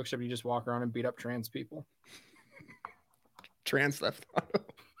Auto, except you just walk around and beat up trans people. Trans Theft Auto.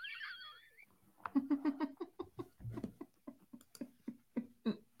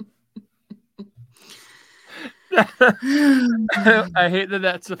 I hate that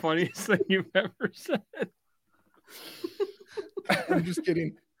that's the funniest thing you've ever said. I'm just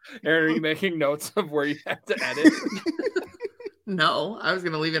kidding. Aaron, are you making notes of where you have to edit? No, I was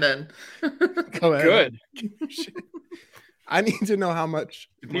gonna leave it in. Go ahead. Good. I need to know how much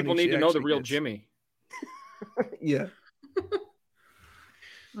People money need she to know the actually real gets. Jimmy. Yeah.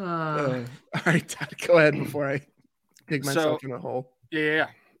 Uh, All right, Todd, go ahead before I dig myself in a hole. Yeah.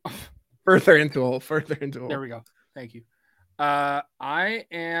 Further into a hole. There we go. Thank you. I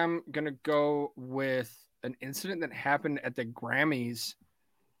am going to go with an incident that happened at the Grammys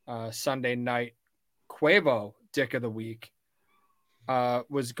Sunday night. Quavo, Dick of the Week,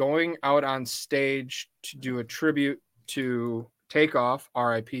 was going out on stage to do a tribute to Takeoff,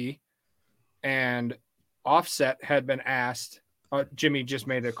 RIP, and Offset had been asked. Jimmy just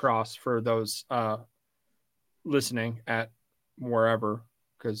made a cross for those listening at wherever,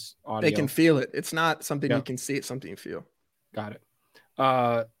 because audio. They can feel it. It's not something Yep. you can see. It's something you feel. Got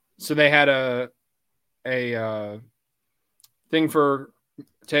it. So they had a thing for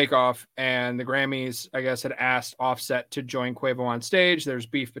Takeoff, and the Grammys, I guess, had asked Offset to join Quavo on stage. There's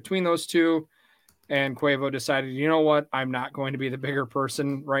beef between those two, and Quavo decided, you know what, I'm not going to be the bigger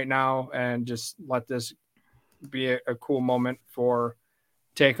person right now, and just let this be a cool moment for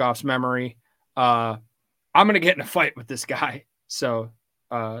Takeoff's memory. I'm going to get in a fight with this guy. So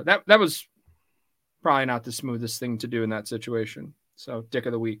that was probably not the smoothest thing to do in that situation. So Dick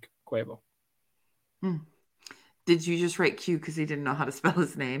of the Week, Quavo. Did you just write Q because he didn't know how to spell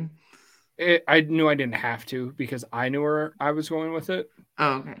his name? I knew I didn't have to because I knew where I was going with it.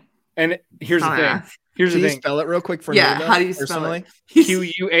 Oh, okay. And here's the Not thing. asked. Here's Can the you thing. spell it real quick for Yeah, me? though, how do you spell personally?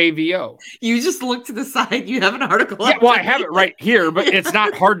 it? Quavo. You just look to the side. You have an article. Yeah, up well, I there. have it right here, but it's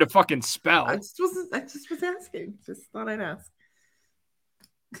not hard to fucking spell. I just was asking. Just thought I'd ask.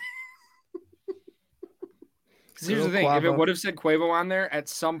 Because here's the thing. If it would have said Quavo on there at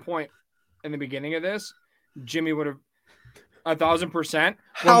some point in the beginning of this, Jimmy would have 1,000%.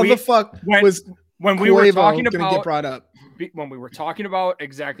 How the fuck was when we were Quavo talking gonna about get brought up? when we were talking about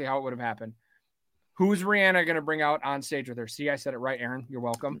exactly how it would have happened. Who's Rihanna going to bring out on stage with her? See, I said it right, Aaron. You're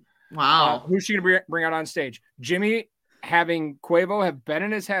welcome. Wow. Who's she going to bring out on stage? Jimmy, having Quavo have been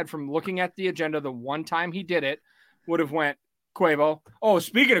in his head from looking at the agenda the one time he did it, would have went, Quavo. Oh,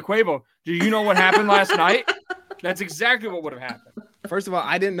 speaking of Quavo, do you know what happened last night? That's exactly what would have happened. First of all,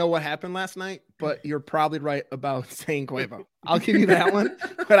 I didn't know what happened last night, but you're probably right about saying Quavo. I'll give you that one,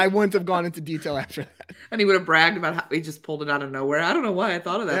 but I wouldn't have gone into detail after that. And he would have bragged about how he just pulled it out of nowhere. I don't know why I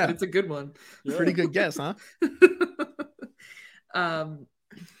thought of that, Yeah. but it's a good one. Pretty good guess, huh? All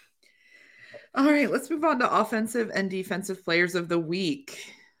right, let's move on to offensive and defensive players of the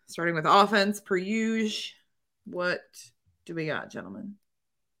week. Starting with offense, per usual. What do we got, gentlemen?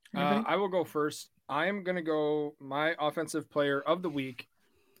 Anybody? I will go first. I am going to go. My offensive player of the week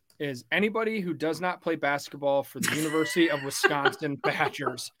is anybody who does not play basketball for the University of Wisconsin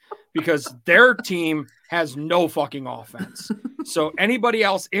Badgers, because their team has no fucking offense. So anybody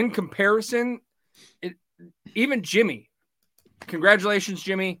else in comparison, even Jimmy, congratulations,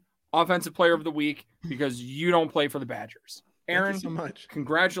 Jimmy, offensive player of the week, because you don't play for the Badgers. Aaron, Thank you so much.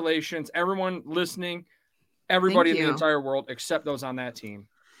 congratulations. Everyone listening, everybody in Thank the you. entire world except those on that team.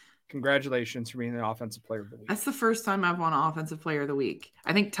 Congratulations for being the offensive player of the week. That's the first time I've won offensive player of the week.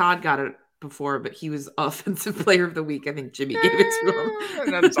 I think Todd got it before, but he was offensive player of the week. I think Jimmy gave it to him.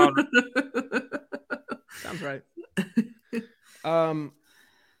 That sounds right. Sounds right. I'm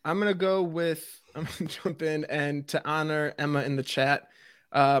gonna jump in, and to honor Emma in the chat,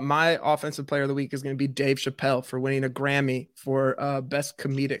 My offensive player of the week is going to be Dave Chappelle for winning a Grammy for best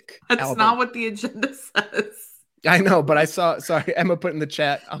comedic That's album. not what the agenda says. I know, but sorry, Emma put in the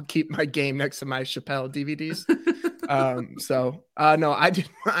chat, I'll keep my game next to my Chappelle DVDs. No, I did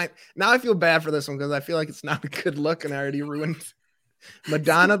not. Now I feel bad for this one because I feel like it's not a good look and I already ruined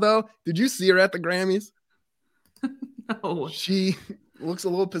Madonna, though. Did you see her at the Grammys? No. She looks a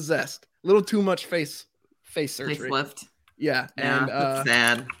little possessed, a little too much face surgery. Facelift. Yeah, and that's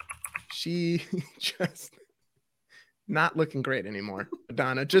sad. She just not looking great anymore.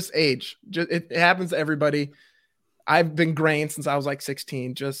 Madonna, just age. It happens to everybody. I've been graying since I was like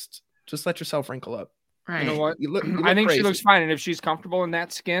 16. Just let yourself wrinkle up. Right. You know what? You look I think crazy. she looks fine, and if she's comfortable in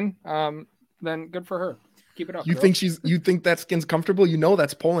that skin, then good for her. Keep it up. You think that skin's comfortable? You know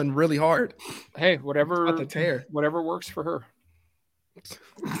that's pulling really hard. Hey, whatever. It's about to tear. Whatever works for her.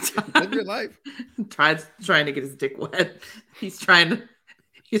 Live your life. Trying to get his dick wet. He's trying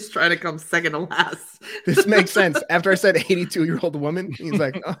to come second to last. This makes sense. After I said 82-year-old woman, he's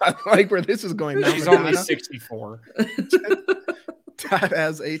like, oh, I like where this is going now. She's only 64. Todd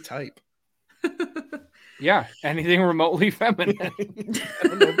has a type. Yeah, anything remotely feminine. I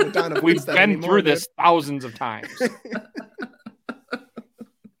don't know if Madonna We've thinks that been anymore, through dude. this thousands of times.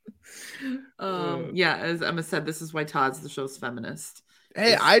 Yeah, as Emma said, this is why Todd's the show's feminist.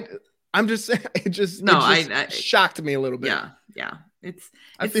 Hey, I'm just saying, it just shocked me a little bit. Yeah. It's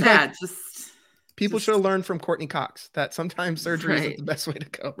I feel sad. like Just people should have learned from Courtney Cox that sometimes surgery isn't the best way to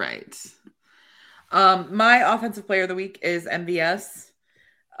go. Right. My offensive player of the week is MVS.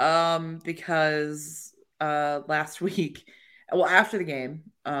 Because last week, after the game,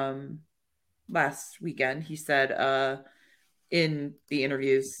 last weekend, he said in the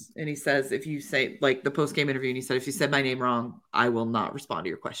interviews, and he says, if you say, like, the post-game interview, and he said, if you said my name wrong, I will not respond to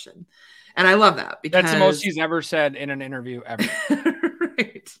your question. And I love that because that's the most he's ever said in an interview ever.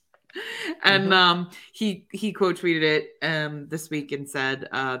 Right. And he quote tweeted it this week and said,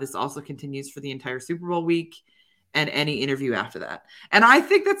 this also continues for the entire Super Bowl week and any interview after that. And I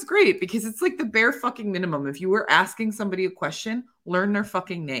think that's great because it's like the bare fucking minimum. If you were asking somebody a question, learn their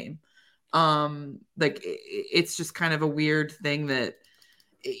fucking name. Like it's just kind of a weird thing that,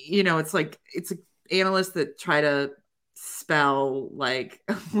 you know, it's like, it's analysts that try to spell, like,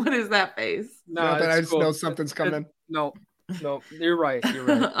 what is that face? No, I just know something's coming. No, you're right.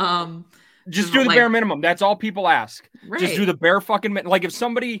 Just Just do the bare minimum. That's all people ask. Right. Just do the bare fucking minimum. Like if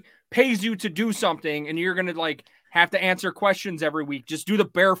somebody pays you to do something and you're going to like have to answer questions every week, just do the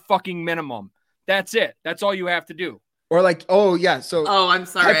bare fucking minimum. That's it. That's all you have to do. Or like, oh yeah. So I'm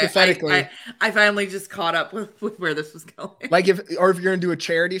sorry. Hypothetically, I finally just caught up with where this was going. Like if you're going to do a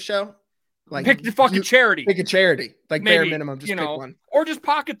charity show, like pick the fucking charity. Pick a charity. Like Maybe, bare minimum, just pick one. Or just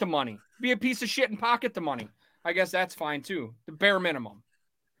pocket the money. Be a piece of shit and pocket the money. I guess that's fine too. The bare minimum.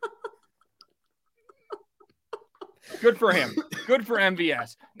 Good for him. Good for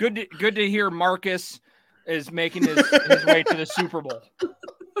MVS. Good to hear Marcus is making his way to the Super Bowl.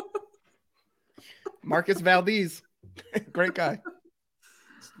 Marcus Valdez. Great guy.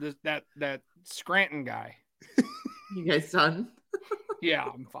 That Scranton guy. You guys done? Yeah,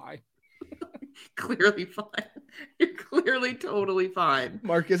 I'm fine. Clearly fine. You're clearly totally fine.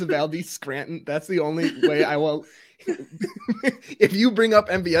 Marcus Valdez Scranton. That's the only way I will. If you bring up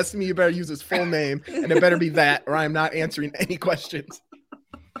MVS to me, you better use his full name, and it better be that, or I'm not answering any questions.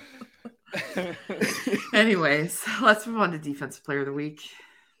 Anyways, let's move on to defensive player of the week.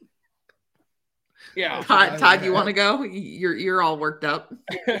 Yeah, Todd, you want to go? You're all worked up.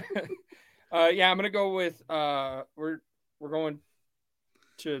 Yeah, I'm gonna go with we're going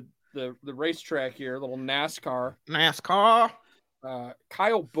to the racetrack here, a little NASCAR.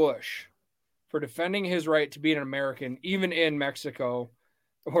 Kyle Busch, for defending his right to be an American, even in Mexico,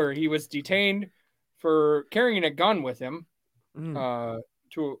 where he was detained for carrying a gun with him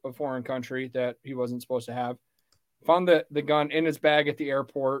to a foreign country that he wasn't supposed to have. Found the gun in his bag at the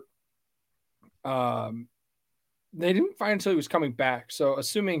airport. They didn't find until he was coming back, so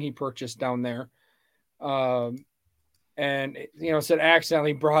assuming he purchased down there. And said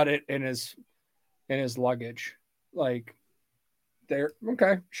accidentally brought it in his luggage. Like, there,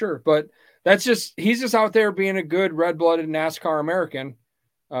 okay, sure, but he's just out there being a good red-blooded NASCAR American,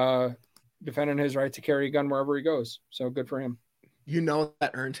 defending his right to carry a gun wherever he goes. So good for him.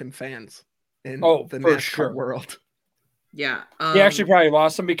 That earned him fans in the NASCAR world. Yeah, he actually probably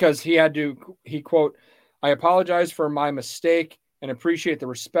lost them because he quote, "I apologize for my mistake and appreciate the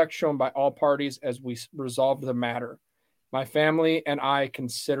respect shown by all parties as we resolve the matter. My family and I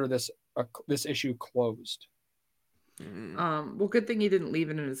consider this issue closed." Well, good thing he didn't leave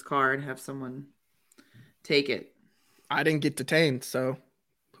it in his car and have someone take it. I didn't get detained, so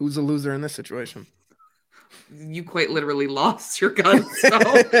Who's a loser in this situation? You quite literally lost your gun. So.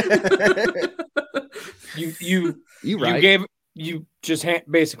 You just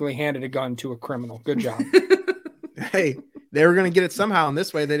basically handed a gun to a criminal. Good job. Hey, they were going to get it somehow, and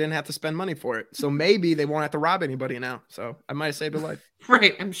this way they didn't have to spend money for it. So maybe they won't have to rob anybody now. So I might have saved a life.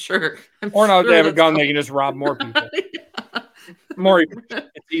 Right, I'm sure. Or now they have a gun, they can just rob more people. Yeah. More,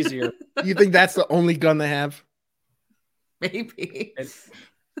 it's easier. You think that's the only gun they have? Maybe.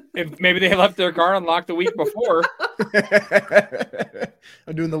 If maybe they left their car unlocked the week before.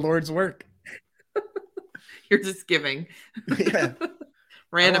 I'm doing the Lord's work. You're just giving. Yeah.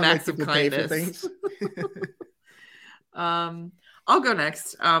 Random acts of kindness. I'll go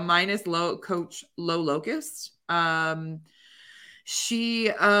next. Mine is Coach Low Locust.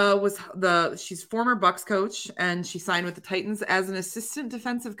 She's former Bucks coach, and she signed with the Titans as an assistant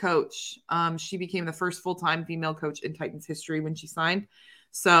defensive coach. She became the first full-time female coach in Titans history when she signed.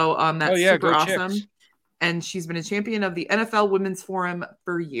 So that's super awesome. Chicks. And she's been a champion of the NFL Women's Forum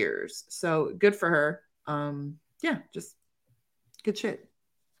for years. So good for her. Just good shit.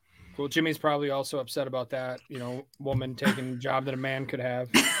 Well, Jimmy's probably also upset about that, woman taking a job that a man could have.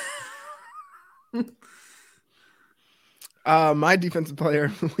 My defensive player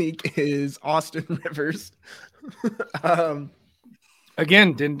of the week is Austin Rivers.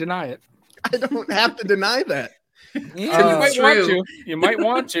 Again, didn't deny it. I don't have to deny that. You might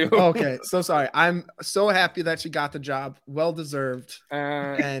want to. Okay, so sorry. I'm so happy that she got the job. Well deserved.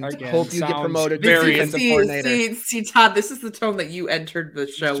 And hope you get promoted to defensive coordinator. See, Todd, this is the tone that you entered the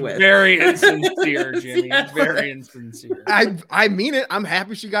show with. Very insincere, Jimmy. Yes. Very insincere. I mean it. I'm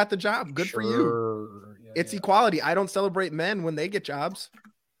happy she got the job. Good for you. Yeah, it's equality. I don't celebrate men when they get jobs,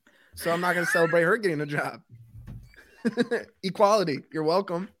 so I'm not going to celebrate her getting a job. Equality. You're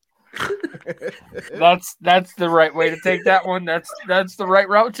welcome. That's the right way to take that one. That's the right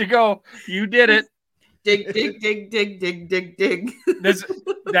route to go. You did it. Dig, dig, dig, dig, dig, dig, dig.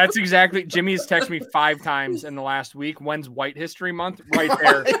 That's exactly. Jimmy's texted me 5 times in the last week. When's White History Month? Right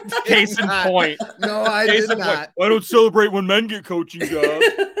there. Case in point. No, I did not. I don't celebrate when men get coaching jobs.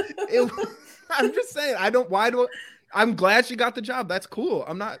 I'm just saying. I'm glad she got the job. That's cool.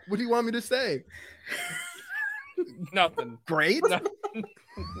 I'm not. What do you want me to say? Nothing. Great. Nothing.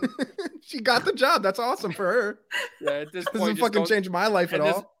 She got the job. That's awesome for her. Yeah, at this point, doesn't fucking change my life at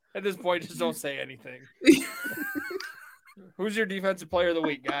all. At this point, just don't say anything. Who's your defensive player of the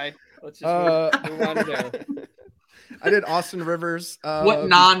week, guy? Let's just move on there. I did Austin Rivers. What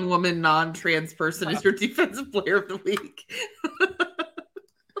non-woman, non-trans person is your defensive player of the week?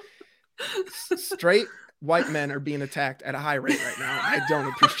 Straight white men are being attacked at a high rate right now. I don't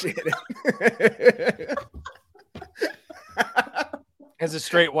appreciate it. As a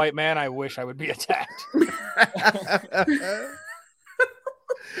straight white man, I wish I would be attacked.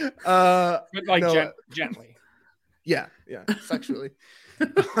 Gently. Yeah, sexually.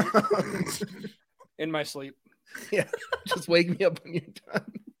 In my sleep. Yeah, just wake me up when you're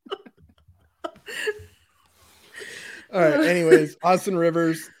done. All right. Anyways, Austin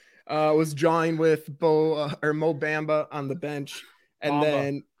Rivers was drawing with Mo Bamba on the bench, and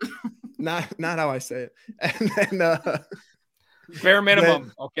Bamba. then not how I say it, and then bare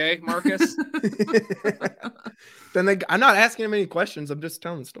minimum, okay, Marcus. Then I'm not asking him any questions. I'm just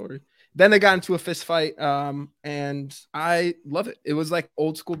telling the story. Then they got into a fist fight, and I love it. It was like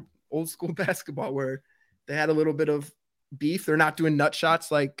old school basketball where they had a little bit of beef. They're not doing nut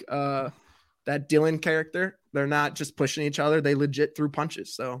shots like that Dylan character. They're not just pushing each other. They legit threw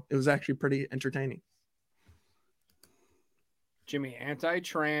punches. So it was actually pretty entertaining. Jimmy,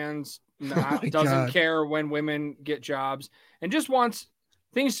 anti-trans, doesn't care when women get jobs, and just wants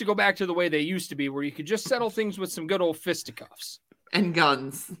things to go back to the way they used to be, where you could just settle things with some good old fisticuffs. And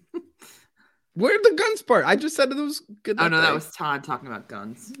guns. Where'd the guns part? I just said it was good. Oh, no, that was Todd talking about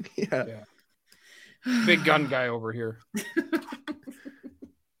guns. Yeah. Big gun guy over here.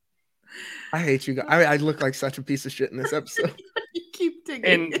 I hate you guys. I look like such a piece of shit in this episode. You keep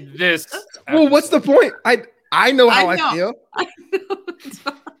digging. In this episode. Well, what's the point? I know how I feel.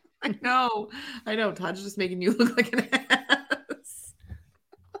 I know. Todd's just making you look like an ass.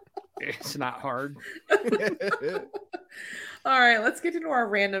 It's not hard. All right, let's get into our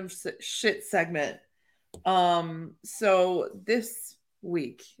random shit segment. So this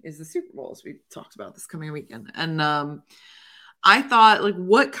week is the Super Bowl, as we talked about this coming weekend. And I thought, like,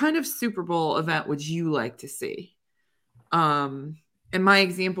 what kind of Super Bowl event would you like to see? And my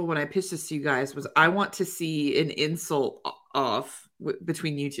example when I pitched this to you guys was I want to see an insult off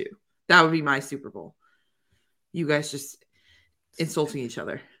between you two. That would be my Super Bowl. You guys just insulting each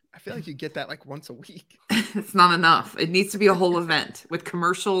other. I feel like you get that like once a week. It's not enough. It needs to be a whole event with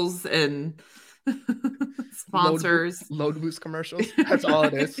commercials and sponsors. Load boost commercials. That's all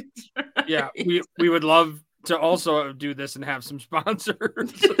it is. Right. Yeah, we would love to also do this and have some sponsors.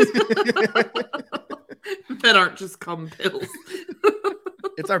 That aren't just cum pills.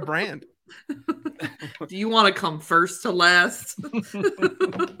 It's our brand. Do you want to come first to last?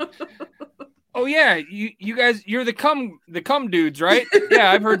 Oh yeah, you guys, you're the cum dudes, right?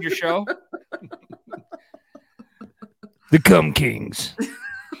 Yeah, I've heard your show. The Cum Kings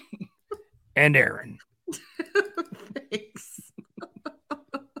and Aaron. Thanks.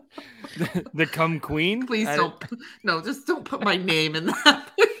 The Cum Queen. Please don't. No, just don't put my name in that.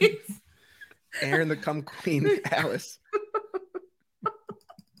 Please. Aaron the Cum Queen, Alice.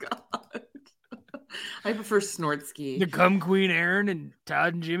 God. I prefer Snortsky. The Cum Queen, Aaron, and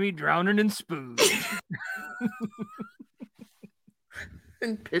Todd and Jimmy drowning in spoons.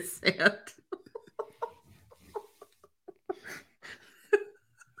 And pissant.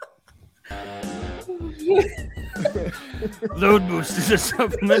 Load Boost is a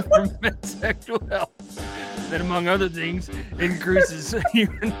supplement for men's sexual health that, among other things, increases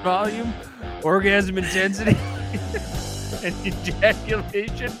human volume, orgasm intensity, and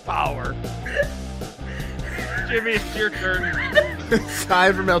ejaculation power. Jimmy, it's your turn.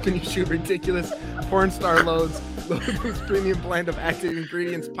 Aside from helping you shoot ridiculous porn star loads, Load Boost premium blend of active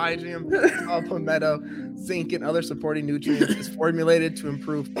ingredients, pygium, palmetto, zinc, and other supporting nutrients is formulated to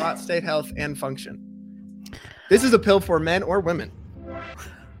improve prostate health and function. This is a pill for men or women.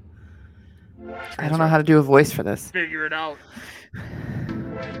 I don't know how to do a voice for this. Figure it out.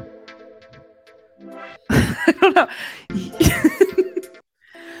 I don't know.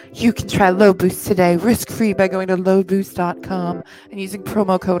 You can try Load Boost today, risk-free, by going to loadboost.com and using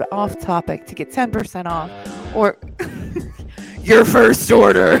promo code OFFTOPIC to get 10% off or your first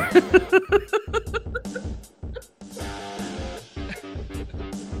order.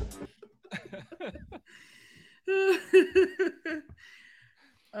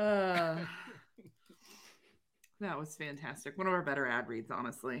 That was fantastic. One of our better ad reads,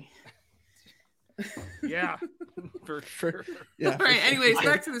 honestly. Yeah, for sure. Yeah. All right. Anyways,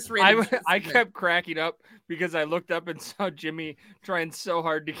 back to this random. I kept cracking up because I looked up and saw Jimmy trying so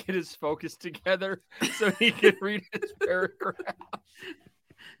hard to get his focus together so he could read his paragraph.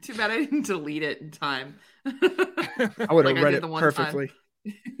 Too bad I didn't delete it in time. I would have read it perfectly.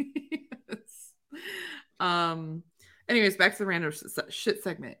 Yes. Anyways, back to the random shit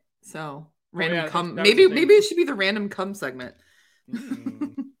segment. So random cum. Maybe it should be the random cum segment.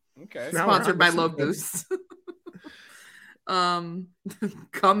 Okay. Sponsored by Load Boost. Cum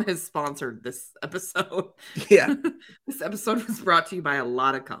has sponsored this episode. Yeah. This episode was brought to you by a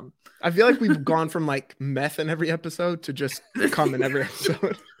lot of cum. I feel like we've gone from like meth in every episode to just cum in every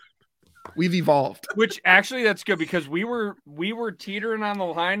episode. We've evolved. Which actually that's good because we were teetering on the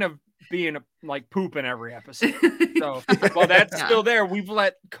line of being like poop in every episode. So while that's still there, we've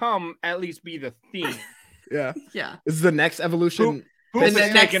let cum at least be the theme. Yeah. Yeah. This is the next evolution. And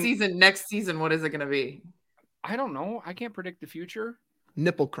then next season, what is it going to be? I don't know. I can't predict the future.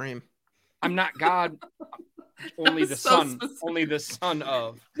 Nipple cream. I'm not God. Only the son. specific. Only the son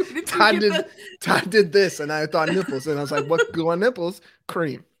of. Todd did this, and I thought nipples, and I was like, "What go on nipples?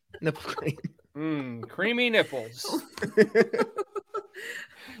 Cream, nipple cream." Creamy nipples.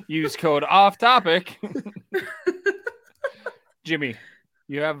 Use code OFFTOPIC. Jimmy,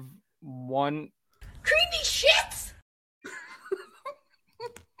 you have one. Creepy shits!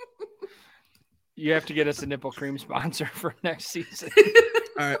 You have to get us a nipple cream sponsor for next season.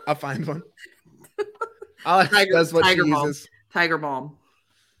 All right, I'll find one. That's what she uses. Tiger Balm.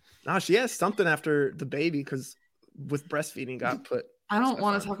 No, she has something after the baby because with breastfeeding got put. I don't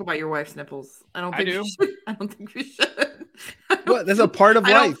want to talk about your wife's nipples. I don't do. think we should. What? There's a part of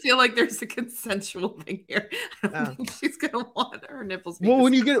I life. don't feel like there's a consensual thing here. I don't think she's gonna want her nipples. Well,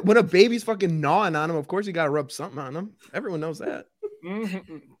 when a baby's fucking gnawing on them, of course you gotta rub something on them. Everyone knows that.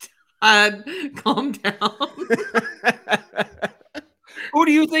 Calm down. Who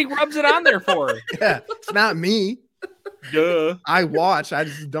do you think rubs it on there for? Yeah, it's not me. Duh. I watch. I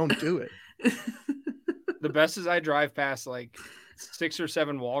just don't do it. The best is I drive past like 6 or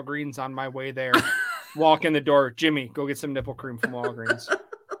 7 Walgreens on my way there. Walk in the door, Jimmy, go get some nipple cream from Walgreens.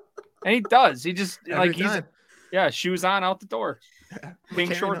 And he does. He just Every time. shoes on out the door. Yeah.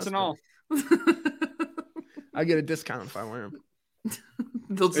 Pink shorts and all. I get a discount if I wear them.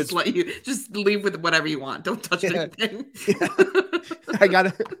 They'll just let you just leave with whatever you want. Don't touch anything. Yeah.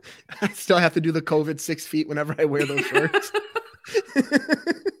 I still have to do the COVID 6 feet whenever I wear those shorts.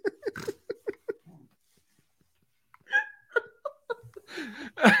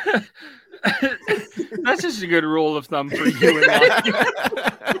 a good rule of thumb for you in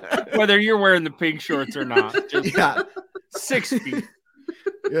life. Whether you're wearing the pink shorts or not. Just 6 feet.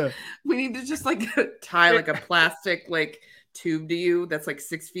 Yeah. We need to just like tie like a plastic like tube to you that's like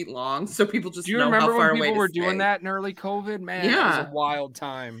 6 feet long, so people just Do you know remember how far when away people to were stay. doing that in early COVID? Man, that was a wild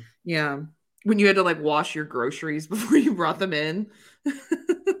time. Yeah, when you had to like wash your groceries before you brought them in.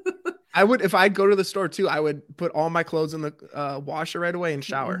 I would, if I'd go to the store too, I would put all my clothes in the washer right away and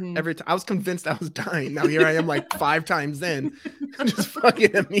shower every time. I was convinced I was dying. Now here I am, like 5 times in, I'm just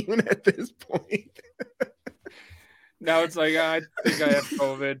fucking immune at this point. Now it's like, I think I have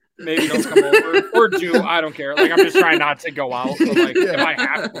COVID. Maybe don't come over. Or do. I don't care. Like, I'm just trying not to go out. But like, if I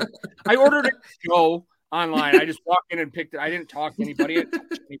have to. I ordered it to go online. I just walked in and picked it. I didn't talk to anybody. I didn't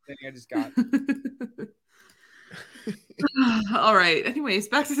touch anything. I just got it. All right. Anyways,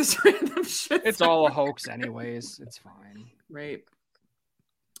 back to this random shit. It's all a hoax anyways. It's fine. Right.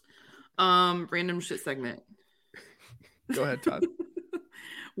 Random shit segment. Go ahead, Todd.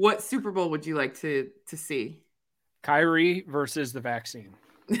 What Super Bowl would you like to see? Kyrie versus the vaccine.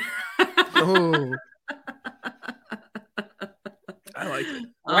 Oh, I like it.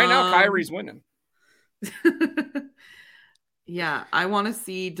 Right now, Kyrie's winning. Yeah, I want to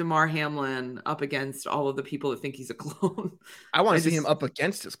see DeMar Hamlin up against all of the people that think he's a clone. I want to see him up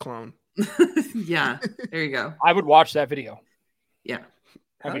against his clone. Yeah, there you go. I would watch that video. Yeah.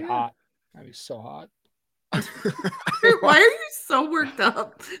 That'd be hot. That'd be so hot. Why are you so worked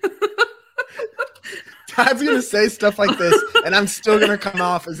up? Todd's gonna say stuff like this, and I'm still gonna come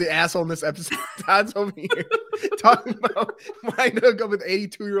off as the asshole in this episode. Todd's over here talking about why to go with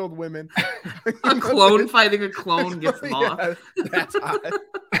 82-year-old women. A clone fighting a clone gets them off. Yeah, that's hot.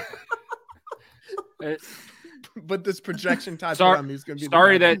 But this projection Todd put on me is gonna be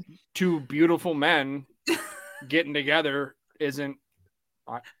sorry that 2 beautiful men getting together isn't.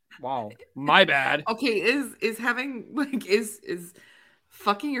 Wow, my bad. Okay, is having like is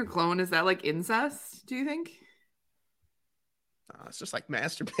fucking your clone, is that like incest, do you think? It's just like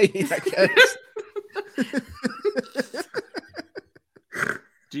masturbating, I guess.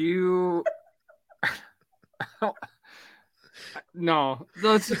 Do you no,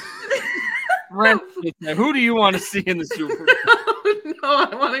 let's who do you want to see in the Super Bowl? No,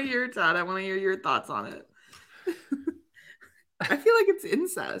 I want to hear, Todd. I want to hear your thoughts on it. I feel like it's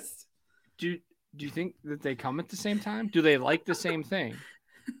incest. Do you think that they come at the same time? Do they like the same thing?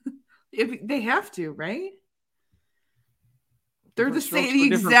 If they have to, right? They're Different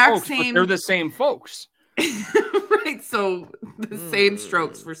the same, strokes the for different exact folks, but same. they're the same folks. Right. So the same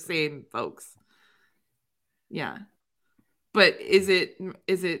strokes for same folks. Yeah. But is it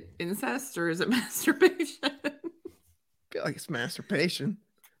incest or is it masturbation? I feel like it's masturbation.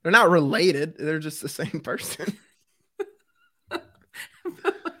 They're not related. They're just the same person.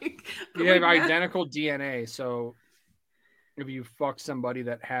 You have identical DNA, so if you fuck somebody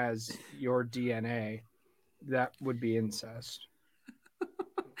that has your DNA, that would be incest.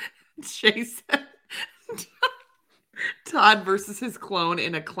 Jason, Todd versus his clone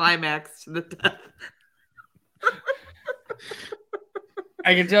in a climax to the death.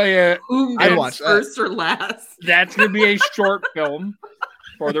 I can tell you, Who I'd wins watch that. first or last? that's going to be a short film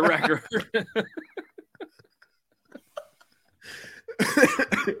for the record.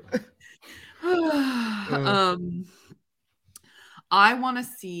 I want to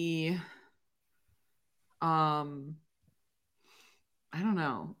see I don't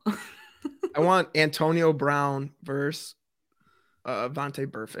know. I want Antonio Brown versus Vontae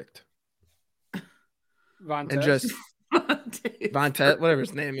Burfict. Vontae. And just Vontae, whatever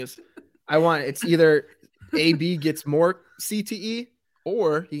his name is. I want it's either AB gets more CTE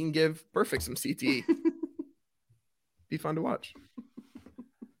or he can give Burfict some CTE. Be fun to watch.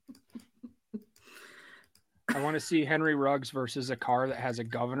 I want to see Henry Ruggs versus a car that has a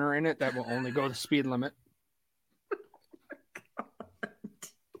governor in it that will only go the speed limit.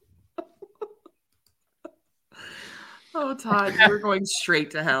 Oh, Todd, you're going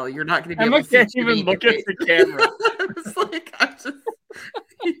straight to hell. You're not going to be Emma able to can't even look at the camera.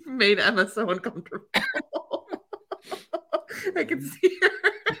 You've made Emma so uncomfortable. I can see her.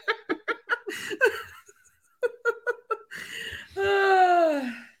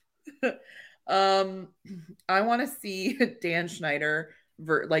 I want to see Dan Schneider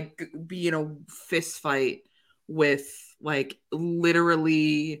be in a fist fight with like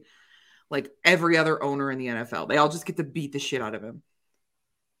literally like every other owner in the NFL. They all just get to beat the shit out of him.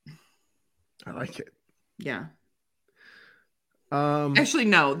 I like it. Yeah. Um, Actually,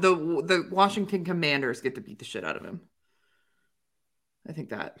 no. The Washington Commanders get to beat the shit out of him. I think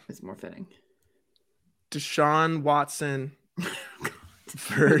that is more fitting. Deshaun Watson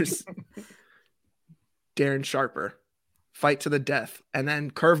versus Darren Sharper, fight to the death, and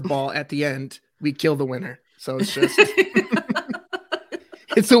then curveball at the end. We kill the winner. So it's just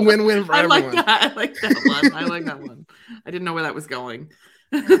it's a win-win for everyone. Like that. I like that one. I like that one. I didn't know where that was going.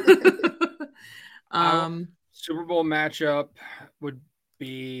 Super Bowl matchup would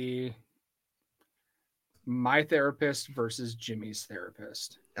be my therapist versus Jimmy's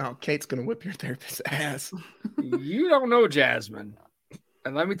therapist. Oh, Kate's gonna whip your therapist's ass. You don't know Jasmine,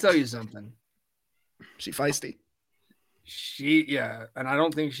 and let me tell you something. She feisty. And I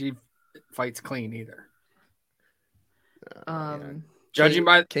don't think she fights clean either. Judging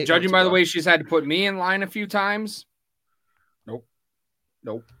by the way she's had to put me in line a few times.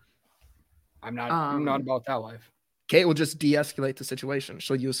 Nope. I'm not about that life. Kate will just de-escalate the situation.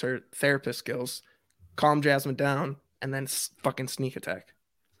 She'll use her therapist skills, calm Jasmine down, and then fucking sneak attack.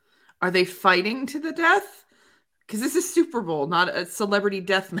 Are they fighting to the death? Because this is Super Bowl, not a celebrity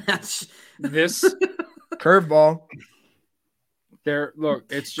death match. This curveball.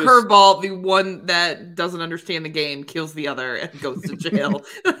 It's just curveball. The one that doesn't understand the game kills the other and goes to jail.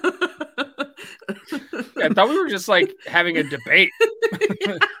 I thought we were just like having a debate.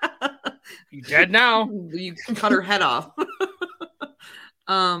 You dead now? You cut her head off.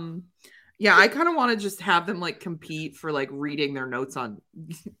 Yeah, I kind of want to just have them like compete for like reading their notes on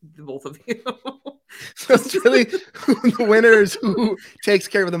both of you. So it's really the winner is who takes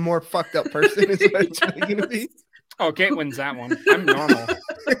care of the more fucked up person is what it's really going to be. Oh, Kate wins that one. I'm normal.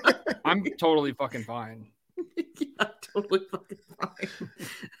 I'm totally fucking fine. Yeah, totally fucking fine.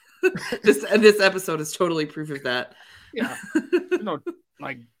 This episode is totally proof of that. Yeah. No,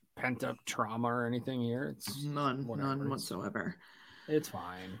 like pent up trauma or anything here. It's none whatsoever. It's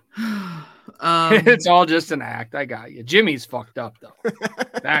fine. It's all just an act. I got you. Jimmy's fucked up though.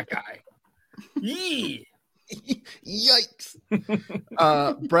 That guy. Yee. Yikes.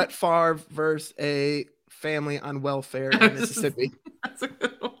 Brett Favre versus a family on welfare in Mississippi. That's a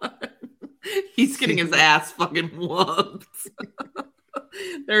good one. He's getting his ass fucking whooped.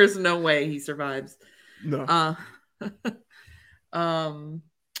 There's no way he survives. No. I don't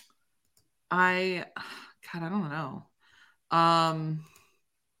know. I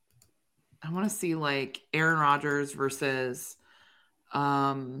want to see like Aaron Rodgers versus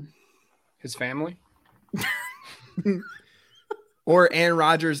his family. Or Aaron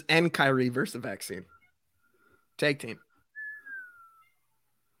Rodgers and Kyrie versus the vaccine. Tag team.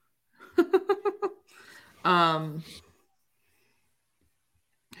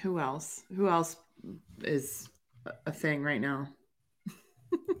 Who else? Who else is a thing right now?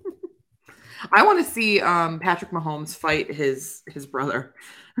 I want to see Patrick Mahomes fight his brother.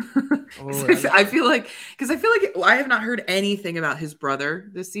 I feel like I have not heard anything about his brother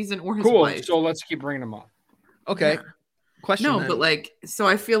this season or his wife. So let's keep bringing him up. Okay. Yeah. Question. No, then. But like, so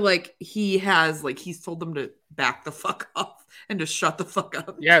I feel like he's told them to back the fuck off and to shut the fuck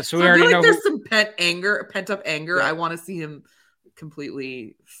up. Yeah. So we already know there's some pent up anger. Yeah. I want to see him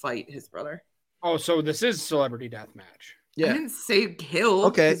completely fight his brother. Oh, so this is celebrity death match. Yeah. I didn't say kill.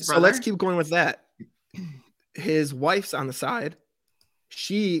 Okay, so let's keep going with that. His wife's on the side.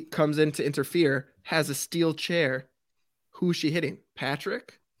 She comes in to interfere, has a steel chair. Who's she hitting?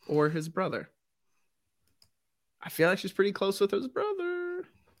 Patrick or his brother? I feel like she's pretty close with his brother.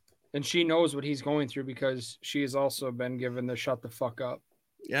 And she knows what he's going through because she has also been given the shut the fuck up.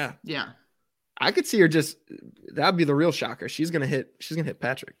 Yeah. Yeah. I could see her that'd be the real shocker. She's gonna hit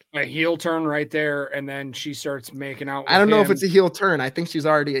Patrick. A heel turn right there, and then she starts making out with I don't know him. if it's a heel turn. I think she's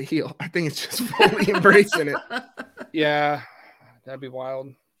already a heel. I think it's just fully embracing it. Yeah, that'd be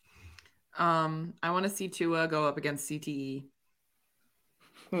wild. I want to see Tua go up against CTE.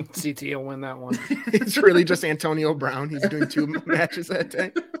 CTE will win that one. It's really just Antonio Brown. He's doing 2 matches that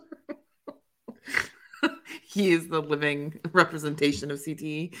day. He is the living representation of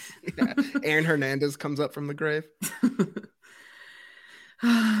CTE. Yeah. Aaron Hernandez comes up from the grave.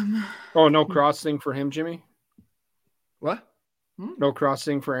 Oh, no crossing for him, Jimmy? What? No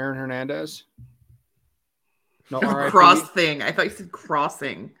crossing for Aaron Hernandez? No cross thing. I thought you said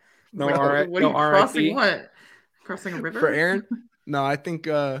crossing. No, all right. What are you crossing? What? Crossing a river? For Aaron? No, I think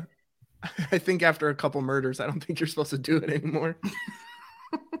after a couple murders, I don't think you're supposed to do it anymore.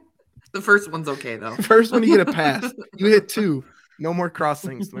 The first one's okay, though. The first one, you get a pass. You hit 2. No more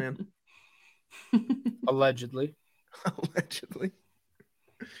crossings, man. Allegedly.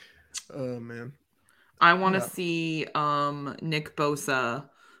 Oh, man. I want to see Nick Bosa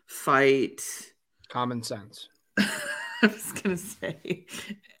fight. Common sense. I was going to say,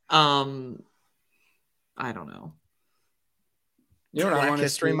 I don't know. You know what I want to see?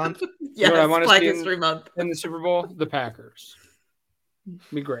 History Month? Yes, Black History Month. In the Super Bowl? The Packers.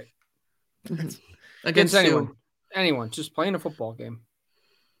 Be great. Against anyone. who? Anyone. Just playing a football game.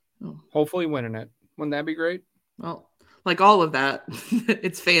 Oh. Hopefully winning it. Wouldn't that be great? Well, like all of that,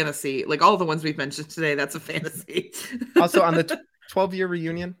 it's fantasy. Like all the ones we've mentioned today, that's a fantasy. Also, on the 12-year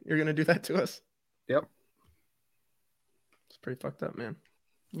reunion, you're going to do that to us? Yep. It's pretty fucked up, man.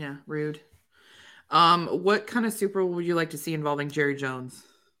 Yeah, rude. What kind of Super Bowl would you like to see involving Jerry Jones?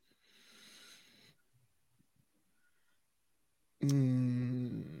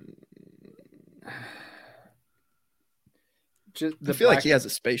 Just I feel like he has a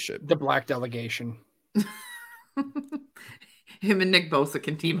spaceship. The black delegation. Him and Nick Bosa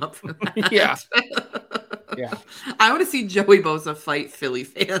can team up for that. Yeah. Yeah. I want to see Joey Bosa fight Philly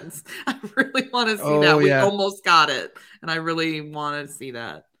fans. I really want to see that. We almost got it. And I really want to see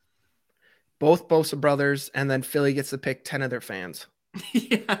that. Both Bosa brothers, and then Philly gets to pick 10 of their fans.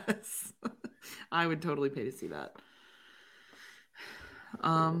 Yes. I would totally pay to see that.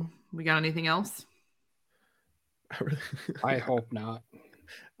 We got anything else? I hope not.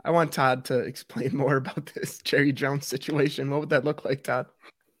 I want Todd to explain more about this Jerry Jones situation. What would that look like, Todd?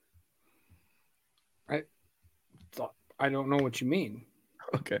 I don't know what you mean.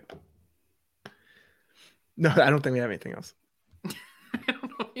 Okay. No, I don't think we have anything else. I don't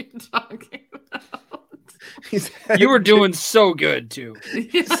know what you're talking Said, you were doing so good, too.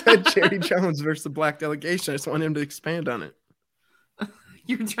 He said Jerry Jones versus the black delegation. I just want him to expand on it.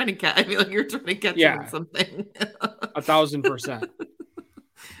 You're trying to catch. I feel like you're trying to catch him on something. 1,000%.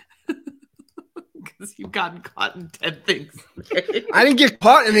 Because you've gotten caught in 10 things. I didn't get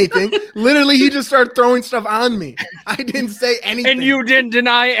caught in anything. Literally, he just started throwing stuff on me. I didn't say anything. And you didn't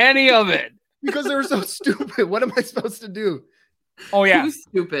deny any of it. Because they were so stupid. What am I supposed to do? Oh, yeah. Who's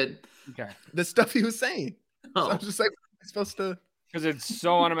stupid? Okay. The stuff he was saying. Oh. So I was just like, what am I supposed to? Because it's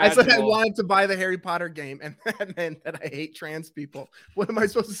so unimaginable. I said I wanted to buy the Harry Potter game and then that I hate trans people. What am I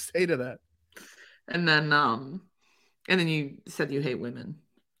supposed to say to that? And then you said you hate women.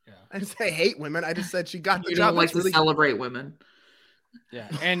 Yeah. I didn't say I hate women. I just said she got the you job. don't like to celebrate women. Yeah.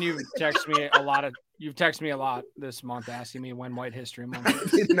 And you've texted me a lot this month asking me when White History Month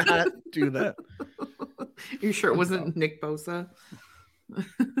is. I did not do that. You sure it wasn't Nick Bosa?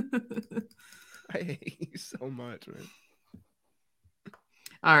 I hate you so much, man.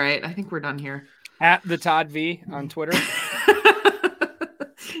 All right, I think we're done here. At the Todd V on Twitter.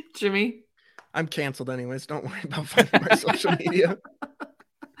 Jimmy? I'm canceled anyways. Don't worry about finding my social media.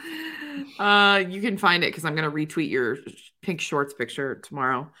 You can find it because I'm going to retweet your pink shorts picture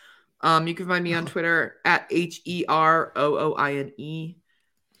tomorrow. You can find me on Twitter at HEROOINE.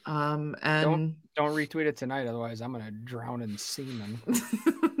 And don't retweet it tonight, otherwise I'm going to drown in semen.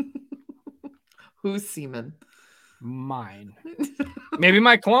 Who's semen? Mine. Maybe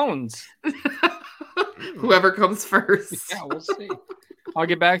my clones. Whoever comes first. Yeah, we'll see. I'll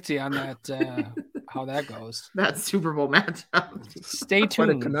get back to you on that, how that goes. That Super Bowl matchup. Stay tuned.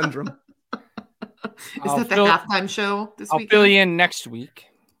 What a conundrum. Is that the halftime show this week? I'll fill you in next week.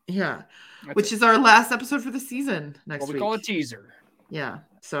 Yeah. Which is our last episode for the season next week. We call it a teaser. Yeah.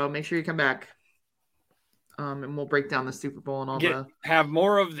 So make sure you come back. And we'll break down the Super Bowl and all have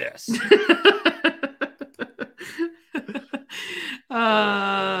more of this.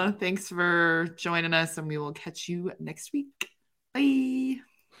 Thanks for joining us, and we will catch you next week. Bye.